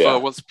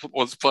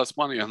what's plus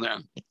money on that?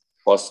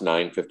 Plus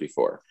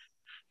 954.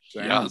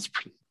 Yeah, that's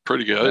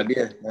pretty good.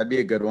 That'd be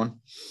a good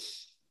one.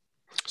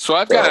 So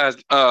I've got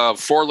a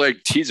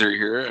 4-leg teaser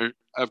here.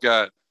 I've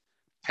got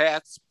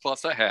Pats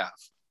plus a half,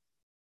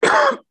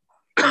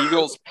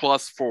 Eagles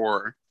plus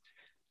 4,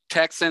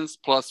 Texans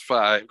plus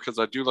 5, because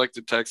I do like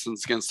the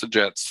Texans against the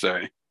Jets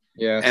today.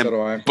 Yeah, and so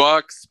do I.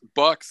 Bucks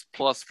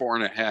plus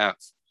 4.5.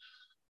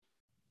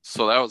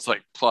 So that was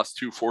like plus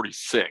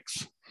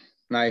 246.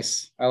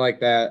 Nice. I like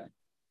that.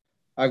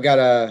 I've got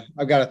a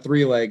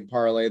 3-leg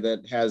parlay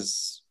that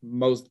has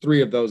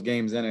 3 of those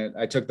games in it.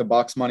 I took the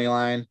Bucks money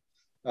line,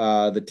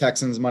 the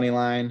Texans money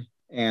line,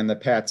 and the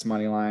Pats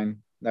money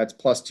line. That's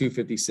plus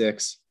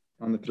 256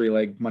 on the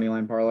 3-leg money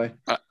line parlay.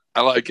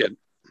 I like it.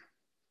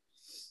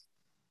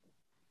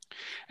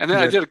 And then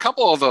I did a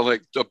couple of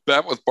the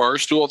bet with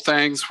Barstool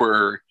things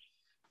where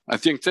I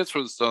think this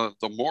was the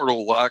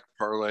mortal lock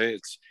parlay.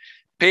 It's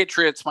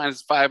Patriots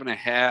minus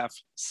 5.5,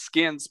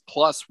 Skins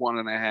plus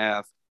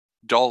 1.5,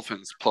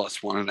 Dolphins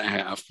plus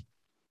 1.5.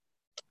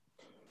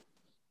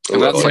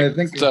 And that's I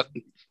think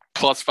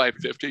plus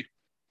 550.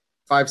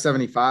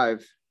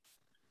 575.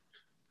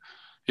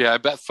 Yeah, I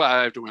bet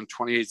 5 to win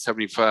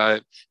 28.75.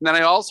 And then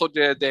I also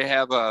they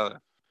have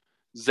a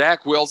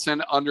Zach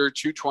Wilson under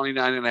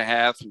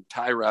 229.5 and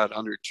Tyrod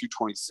under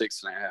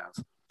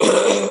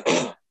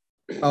 226.5.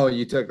 Oh,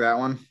 you took that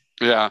one?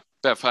 Yeah,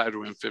 bet 5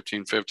 to win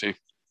 15.50.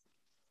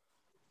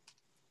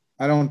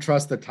 I don't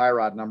trust the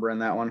Tyrod number in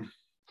that one.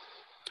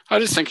 I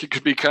just think it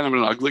could be kind of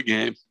an ugly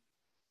game.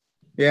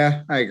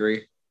 Yeah, I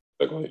agree.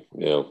 Ugly,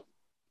 yeah.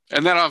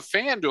 And then on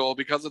FanDuel,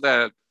 because of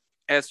that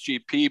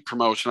SGP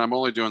promotion, I'm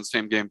only doing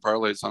same game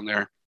parlays on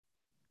there.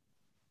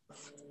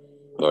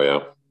 Oh, yeah.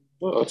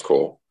 Well, that's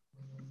cool.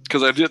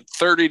 Because I did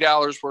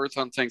 $30 worth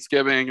on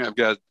Thanksgiving. I've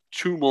got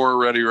 2 more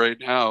ready right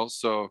now.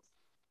 So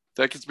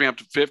that gets me up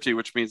to 50,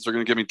 which means they're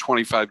going to give me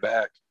 25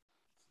 back.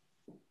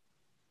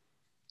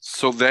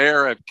 So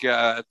there I've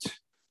got,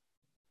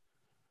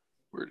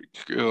 where did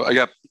it go? I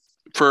got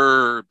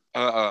for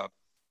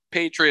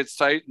Patriots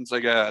Titans,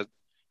 I got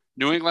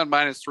New England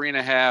minus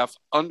 3.5,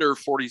 under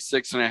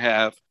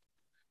 46.5.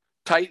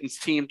 Titans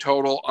team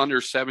total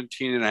under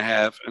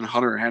 17.5, and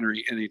Hunter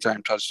Henry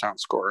anytime touchdown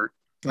scorer.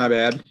 Not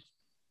bad.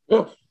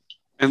 Yeah.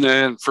 And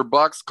then for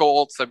Bucks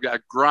Colts, I've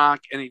got Gronk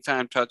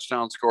anytime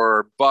touchdown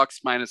scorer,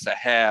 Bucks minus a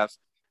half,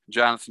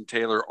 Jonathan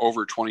Taylor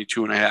over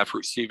 22.5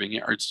 receiving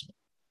yards.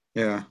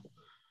 Yeah.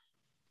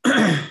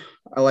 I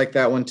like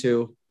that one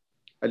too.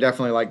 I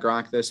definitely like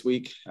Gronk this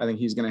week. I think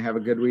he's going to have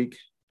a good week.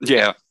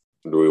 Yeah.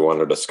 Do we want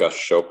to discuss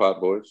show pot,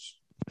 boys?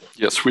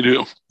 Yes, we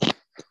do.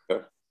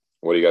 Okay.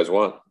 What do you guys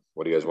want?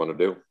 What do you guys want to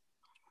do?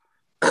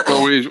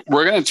 So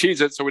we're going to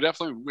tease it. So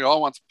we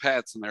all want some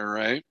Pats in there,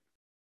 right?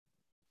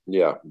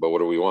 Yeah, but what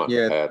do we want?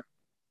 Yeah.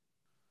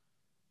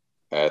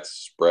 Pats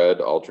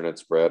spread, alternate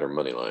spread, or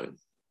money line?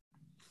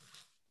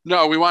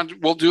 No,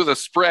 we'll do the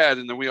spread,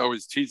 and then we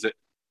always tease it.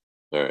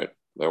 All right,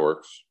 that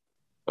works.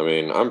 I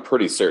mean, I'm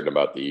pretty certain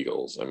about the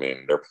Eagles. I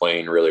mean, they're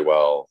playing really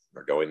well.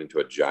 They're going into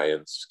a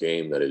Giants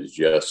game that is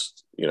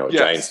just,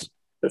 Giants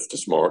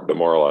just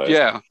demoralized.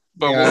 Yeah,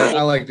 but yeah,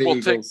 I like the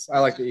Eagles. I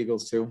like the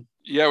Eagles too.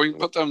 Yeah, we can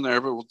put them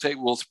there, but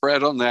we'll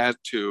spread on that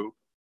too.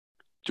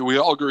 Do we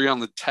all agree on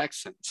the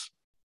Texans?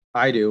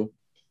 I do.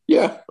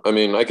 Yeah, I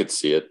mean, I could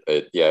see it.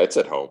 It's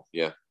at home.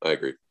 Yeah, I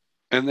agree.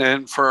 And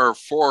then for our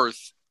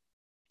fourth,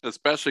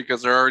 especially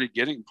because they're already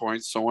getting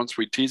points, so once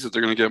we tease it,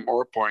 they're going to get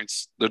more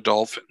points. The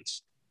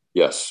Dolphins.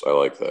 Yes, I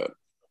like that.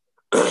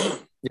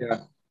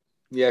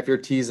 Yeah. If you're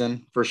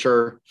teasing, for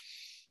sure,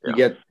 you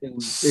get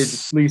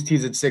at least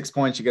tease at 6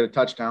 points. You get a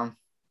touchdown.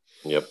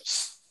 Yep.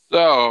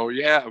 So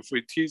if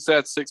we tease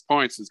that 6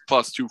 points, it's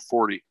plus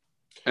 240,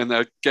 and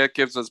that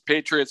gives us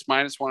Patriots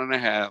minus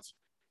 1.5,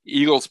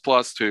 Eagles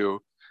plus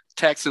 2,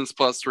 Texans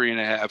plus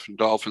 3.5, and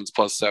Dolphins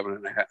plus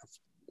 7.5.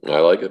 I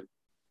like it.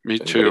 Me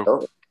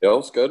too.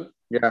 Else good?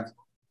 Yeah.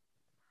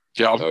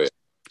 Yeah. Oh yeah.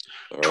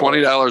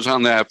 $20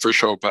 on that for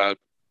Showpod.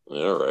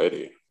 All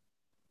righty.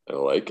 I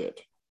like it.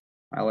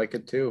 I like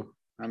it too.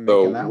 I'm so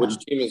making that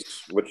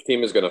which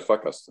team is going to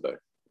fuck us today?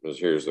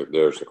 There's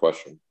the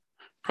question.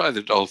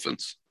 Probably the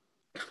Dolphins.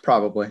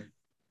 Probably.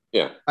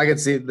 Yeah. I could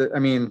see that. I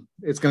mean,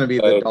 it's going to be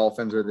the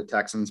Dolphins or the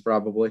Texans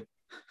probably.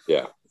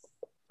 Yeah.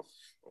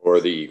 Or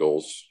the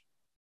Eagles.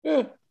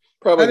 Yeah.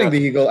 Probably. I think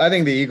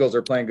the Eagles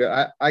are playing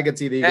good. I could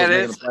see the Eagles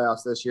making the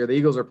playoffs this year. The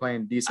Eagles are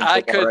playing decent football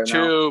I could right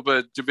too, now.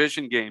 but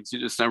division games, you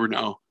just never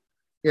know.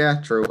 Yeah,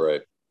 true.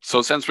 Right.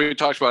 So since we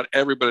talked about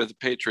everybody at the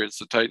Patriots,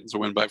 the Titans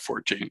will win by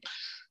 14.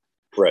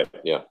 Right.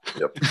 Yeah.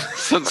 Yep.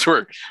 Since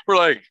we're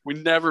like, we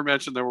never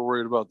mentioned that we're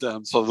worried about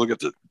them. So look at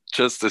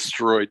just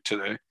destroyed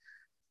today.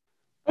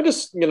 I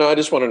just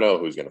want to know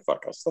who's going to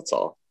fuck us. That's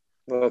all.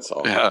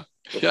 Yeah.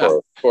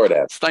 Before it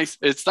happens.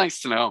 It's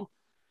nice to know.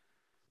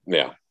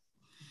 Yeah.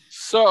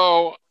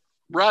 So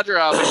Roger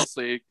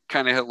obviously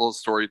kind of had a little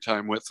story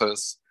time with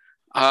us.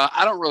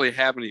 I don't really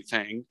have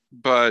anything,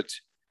 but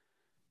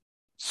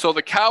so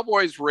the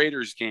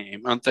Cowboys-Raiders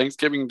game on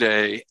Thanksgiving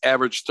Day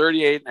averaged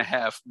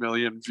 38.5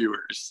 million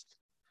viewers,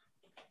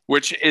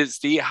 which is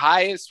the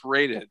highest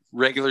rated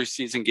regular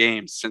season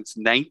game since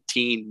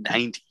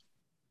 1990.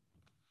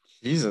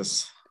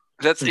 Jesus.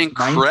 That's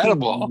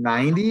incredible.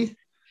 1990?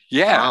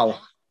 Yeah. Wow.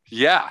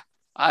 Yeah.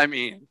 I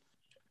mean,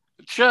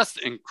 just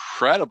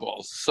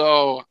incredible.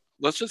 So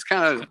let's just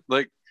kind of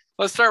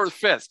let's start with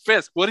Fisk.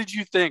 Fisk, what did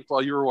you think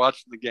while you were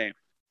watching the game?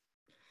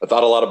 I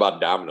thought a lot about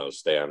Domino's,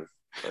 Stan.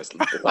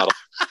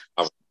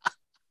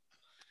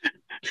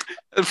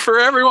 For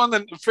everyone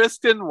that Fisk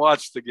didn't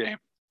watch the game,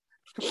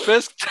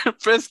 Fisk,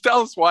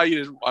 tell us why you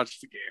didn't watch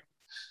the game.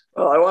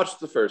 Well, I watched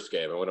the first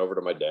game. I went over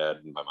to my dad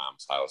and my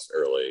mom's house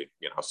early.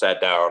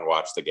 Sat down,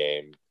 watched the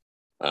game,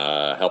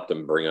 helped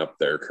them bring up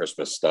their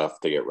Christmas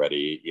stuff to get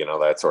ready,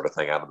 that sort of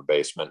thing out of the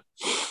basement.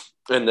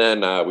 And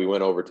then we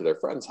went over to their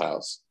friend's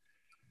house,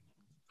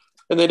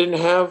 and they didn't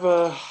have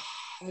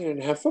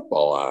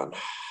football on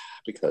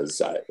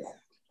because I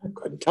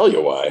couldn't tell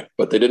you why,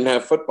 but they didn't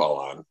have football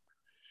on.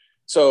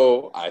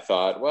 So I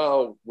thought,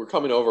 well, we're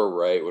coming over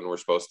right when we're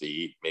supposed to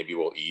eat. Maybe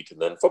we'll eat,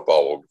 and then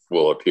football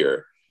will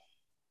appear.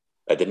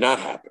 That did not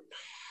happen.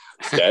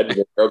 Instead,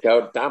 we broke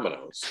out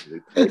Domino's. We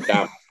played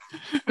Domino's.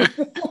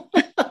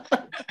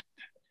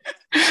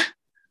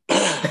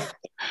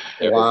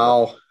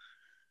 Wow.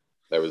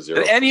 That was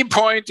zero. At any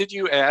point did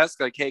you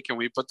ask, hey, can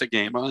we put the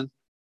game on?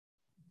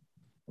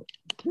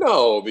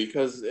 No,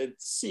 because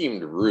it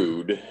seemed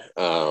rude,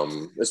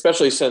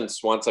 especially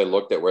since once I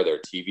looked at where their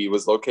TV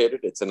was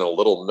located, it's in a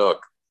little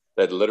nook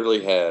that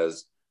literally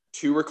has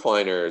 2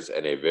 recliners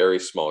and a very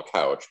small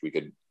couch.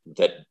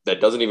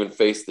 That doesn't even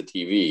face the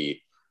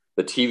TV.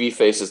 The TV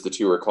faces the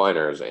 2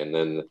 recliners, and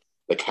then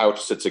the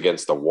couch sits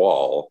against a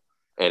wall,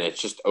 and it's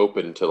just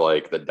open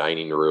to the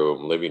dining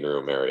room, living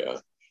room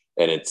area.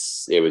 And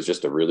it was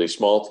just a really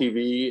small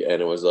TV, and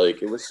it was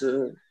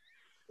an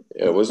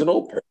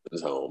old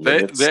person's home.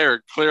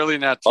 They're clearly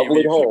not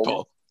TV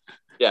people.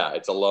 Yeah,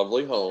 it's a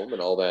lovely home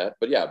and all that.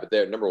 But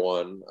they're number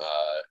one.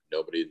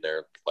 Nobody in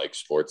there likes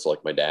sports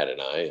like my dad and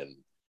I, and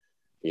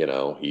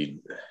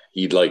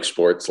he likes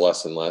sports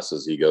less and less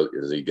as he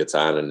gets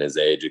on in his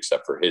age,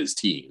 except for his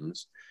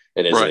teams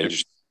and his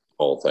interesting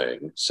whole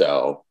thing.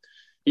 So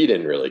he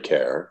didn't really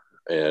care,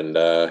 and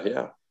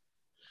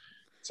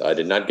so I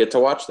did not get to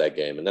watch that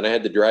game. And then I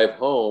had to drive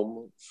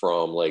home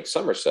from Lake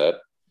Somerset.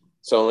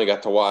 So I only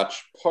got to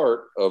watch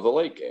part of the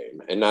late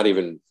game and not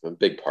even a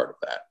big part of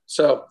that.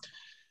 So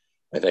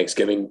my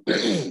Thanksgiving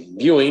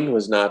viewing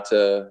was not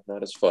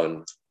as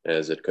fun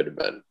as it could have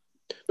been.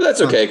 But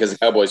that's okay because the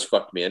Cowboys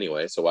fucked me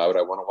anyway. So why would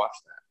I want to watch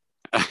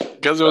that?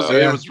 Because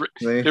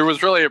it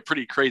was really a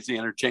pretty crazy,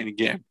 entertaining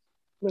game.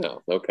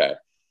 No, okay.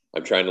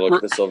 I'm trying to look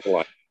at the silver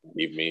line.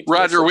 Leave me,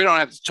 Roger. We don't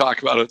have to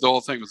talk about it. The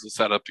whole thing was a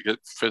setup to get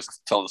Fisk to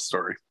tell the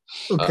story.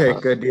 Okay,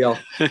 good deal.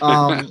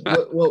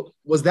 Well,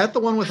 was that the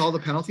one with all the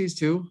penalties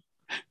too?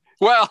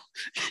 Well,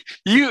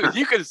 you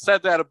could have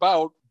said that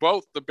about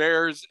both the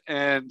Bears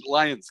and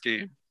Lions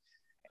game,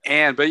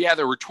 but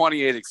there were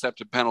 28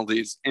 accepted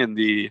penalties in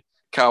the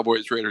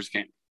Cowboys-Raiders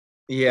game.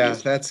 Yeah,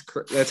 that's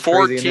 14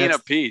 crazy.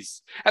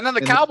 apiece, and then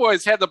the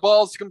Cowboys had the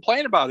balls to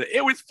complain about it.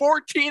 It was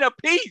 14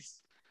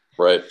 apiece,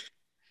 right?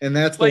 And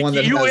that's the one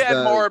that you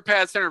had more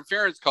pass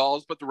interference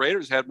calls, but the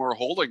Raiders had more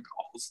holding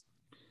calls.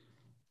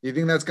 Do you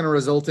think that's going to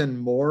result in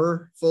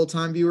more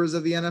full-time viewers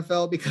of the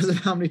NFL because of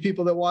how many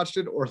people that watched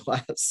it, or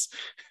less?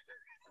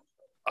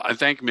 I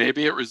think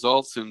maybe it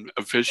results in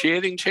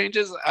officiating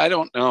changes. I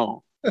don't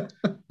know.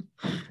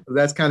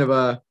 That's kind of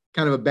a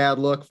bad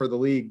look for the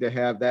league to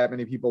have that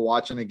many people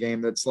watching a game.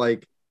 That's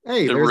like,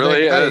 hey,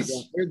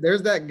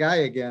 there's that guy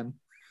again.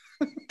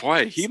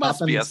 Boy, he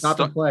must be a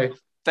star. Play.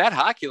 That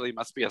hockey league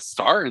must be a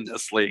star in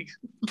this league.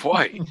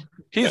 Boy,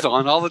 he's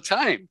on all the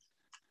time.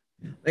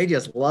 They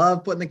just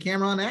love putting the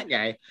camera on that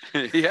guy.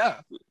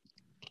 Yeah.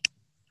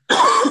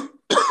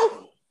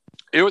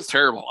 It was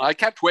terrible. I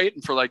kept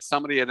waiting for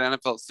somebody at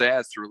NFL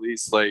Stats to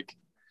release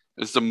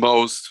it's the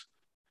most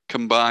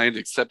combined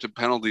accepted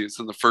penalties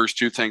in the first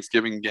two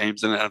Thanksgiving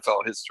games in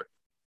NFL history.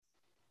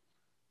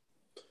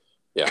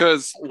 Yeah.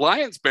 Because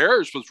Lions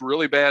Bears was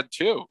really bad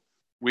too.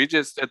 We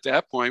just at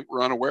that point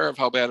were unaware of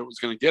how bad it was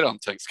going to get on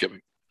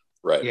Thanksgiving.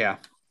 Right. Yeah.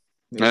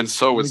 And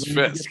so was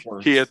Fisk.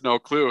 He had no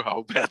clue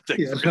how bad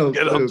things were going to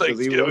get on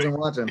Thanksgiving. He wasn't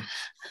watching.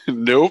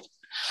 Nope.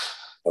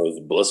 I was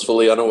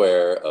blissfully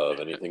unaware of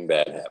anything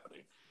bad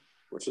happening,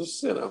 which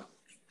is,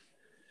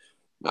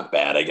 not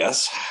bad, I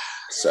guess.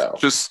 So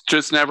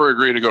just never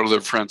agree to go to their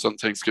friends on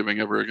Thanksgiving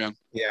ever again.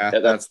 Yeah,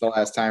 that's the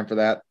last time for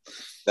that.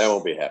 That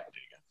won't be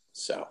happening again.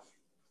 So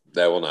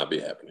that will not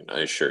be happening, I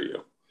assure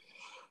you.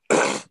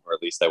 Or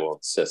at least I will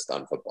insist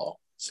on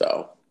football.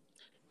 So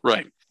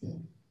right.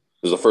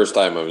 It was the first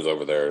time I was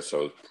over there,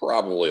 so it's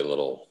probably a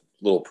little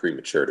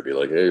premature to be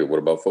like, hey, what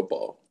about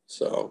football?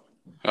 So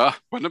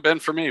wouldn't have been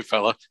for me,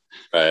 fella.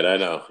 Right, I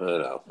know.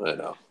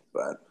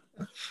 But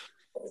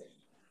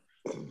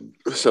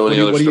so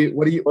what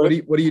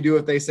do you do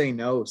if they say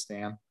no,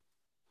 Stan?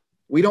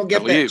 We don't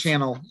get that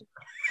channel.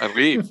 I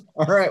leave.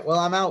 All right, well,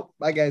 I'm out.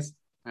 Bye, guys.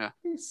 Yeah.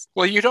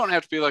 Well, you don't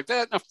have to be like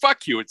that. No,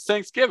 fuck you. It's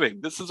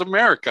Thanksgiving. This is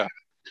America.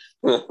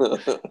 We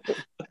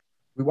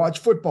watch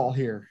football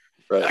here.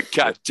 Right.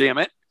 God damn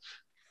it.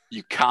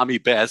 You commie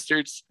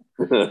bastards.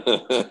 Why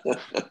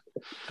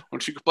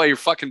don't you play your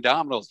fucking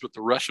dominoes with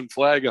the Russian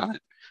flag on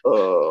it?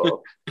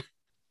 Oh.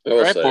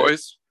 All right,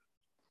 boys.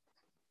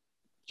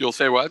 You'll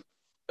say what?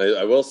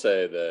 I will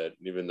say that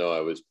even though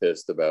I was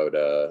pissed about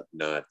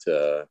not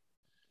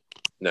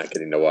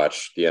getting to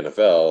watch the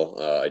NFL,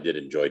 I did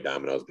enjoy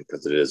dominoes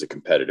because it is a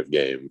competitive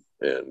game,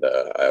 and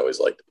I always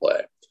like to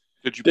play.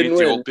 Did you beat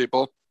the old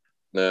people?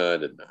 No, I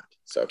did not.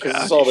 So because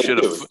that's all they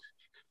do.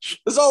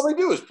 That's all they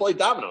do is play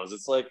dominoes.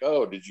 It's like,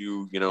 oh, did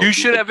you, You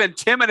should have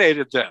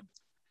intimidated them.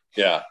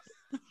 Yeah.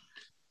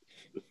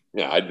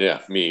 Yeah,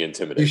 me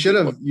intimidated.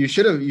 You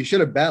should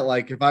have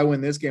bet if I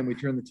win this game, we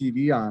turn the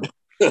TV on.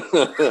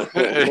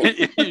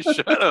 You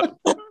should have.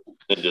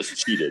 And just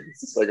cheated.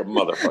 It's like a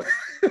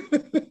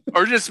motherfucker.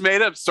 Or just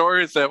made up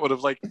stories that would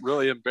have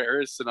really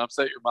embarrassed and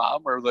upset your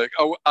mom, or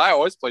oh, I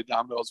always play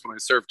dominoes when I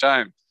serve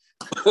time.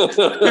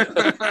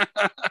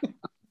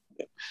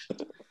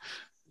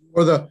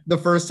 Or the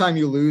first time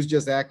you lose,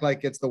 just act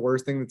like it's the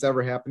worst thing that's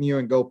ever happened to you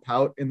and go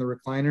pout in the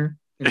recliner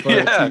in front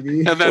of the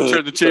TV. And then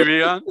turn the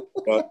TV on.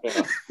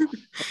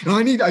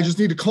 I just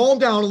need to calm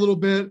down a little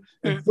bit,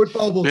 and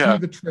football will do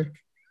the trick.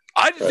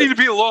 I just need to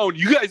be alone.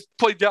 You guys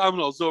play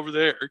dominoes over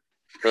there.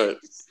 Right.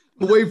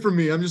 Away from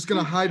me. I'm just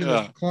gonna hide in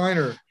the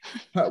recliner.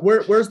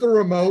 Where's the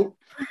remote?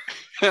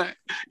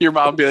 Your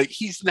mom would be like,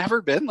 he's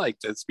never been like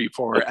this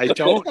before. I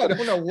don't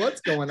know what's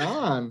going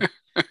on.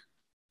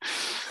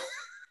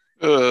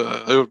 It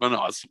would have been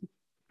awesome.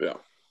 Yeah.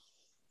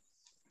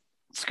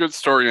 It's a good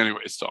story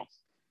anyway, so.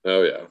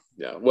 Oh, yeah.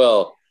 Yeah.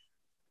 Well,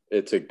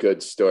 it's a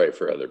good story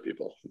for other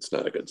people. It's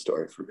not a good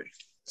story for me.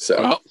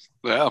 So.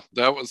 Well,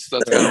 yeah, that's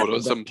kind of what I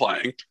was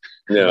implying.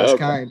 Yeah. That's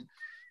kind.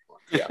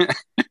 Yeah.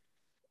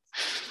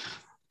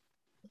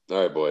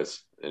 All right,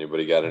 boys.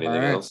 Anybody got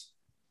anything else?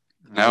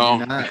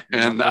 No.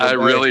 And I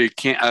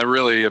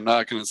really am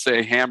not going to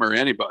say hammer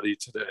anybody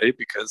today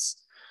because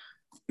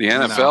the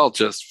NFL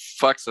just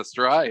fucks us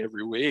dry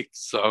every week.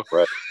 So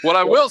what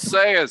I will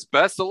say is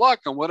best of luck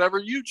on whatever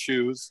you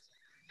choose.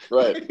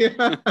 Right.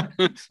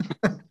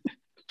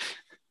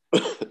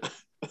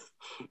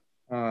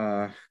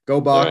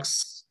 Go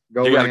Bucks.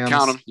 Go you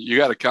Rams. You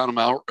got to count them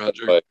out,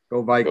 Roger. Right.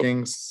 Go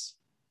Vikings.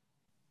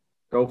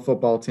 Go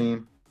football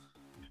team.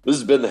 This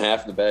has been the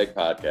Half in the Bag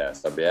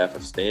podcast. On behalf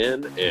of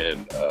Stan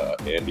and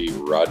Andy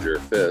Roger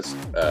Fisk,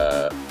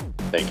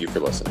 Thank you for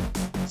listening.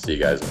 See you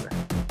guys later.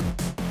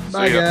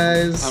 Bye,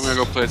 guys. I'm gonna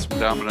go play some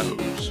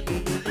dominoes.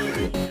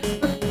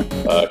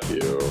 Fuck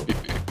you.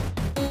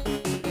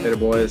 Later,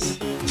 boys.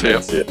 See ya.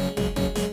 See ya.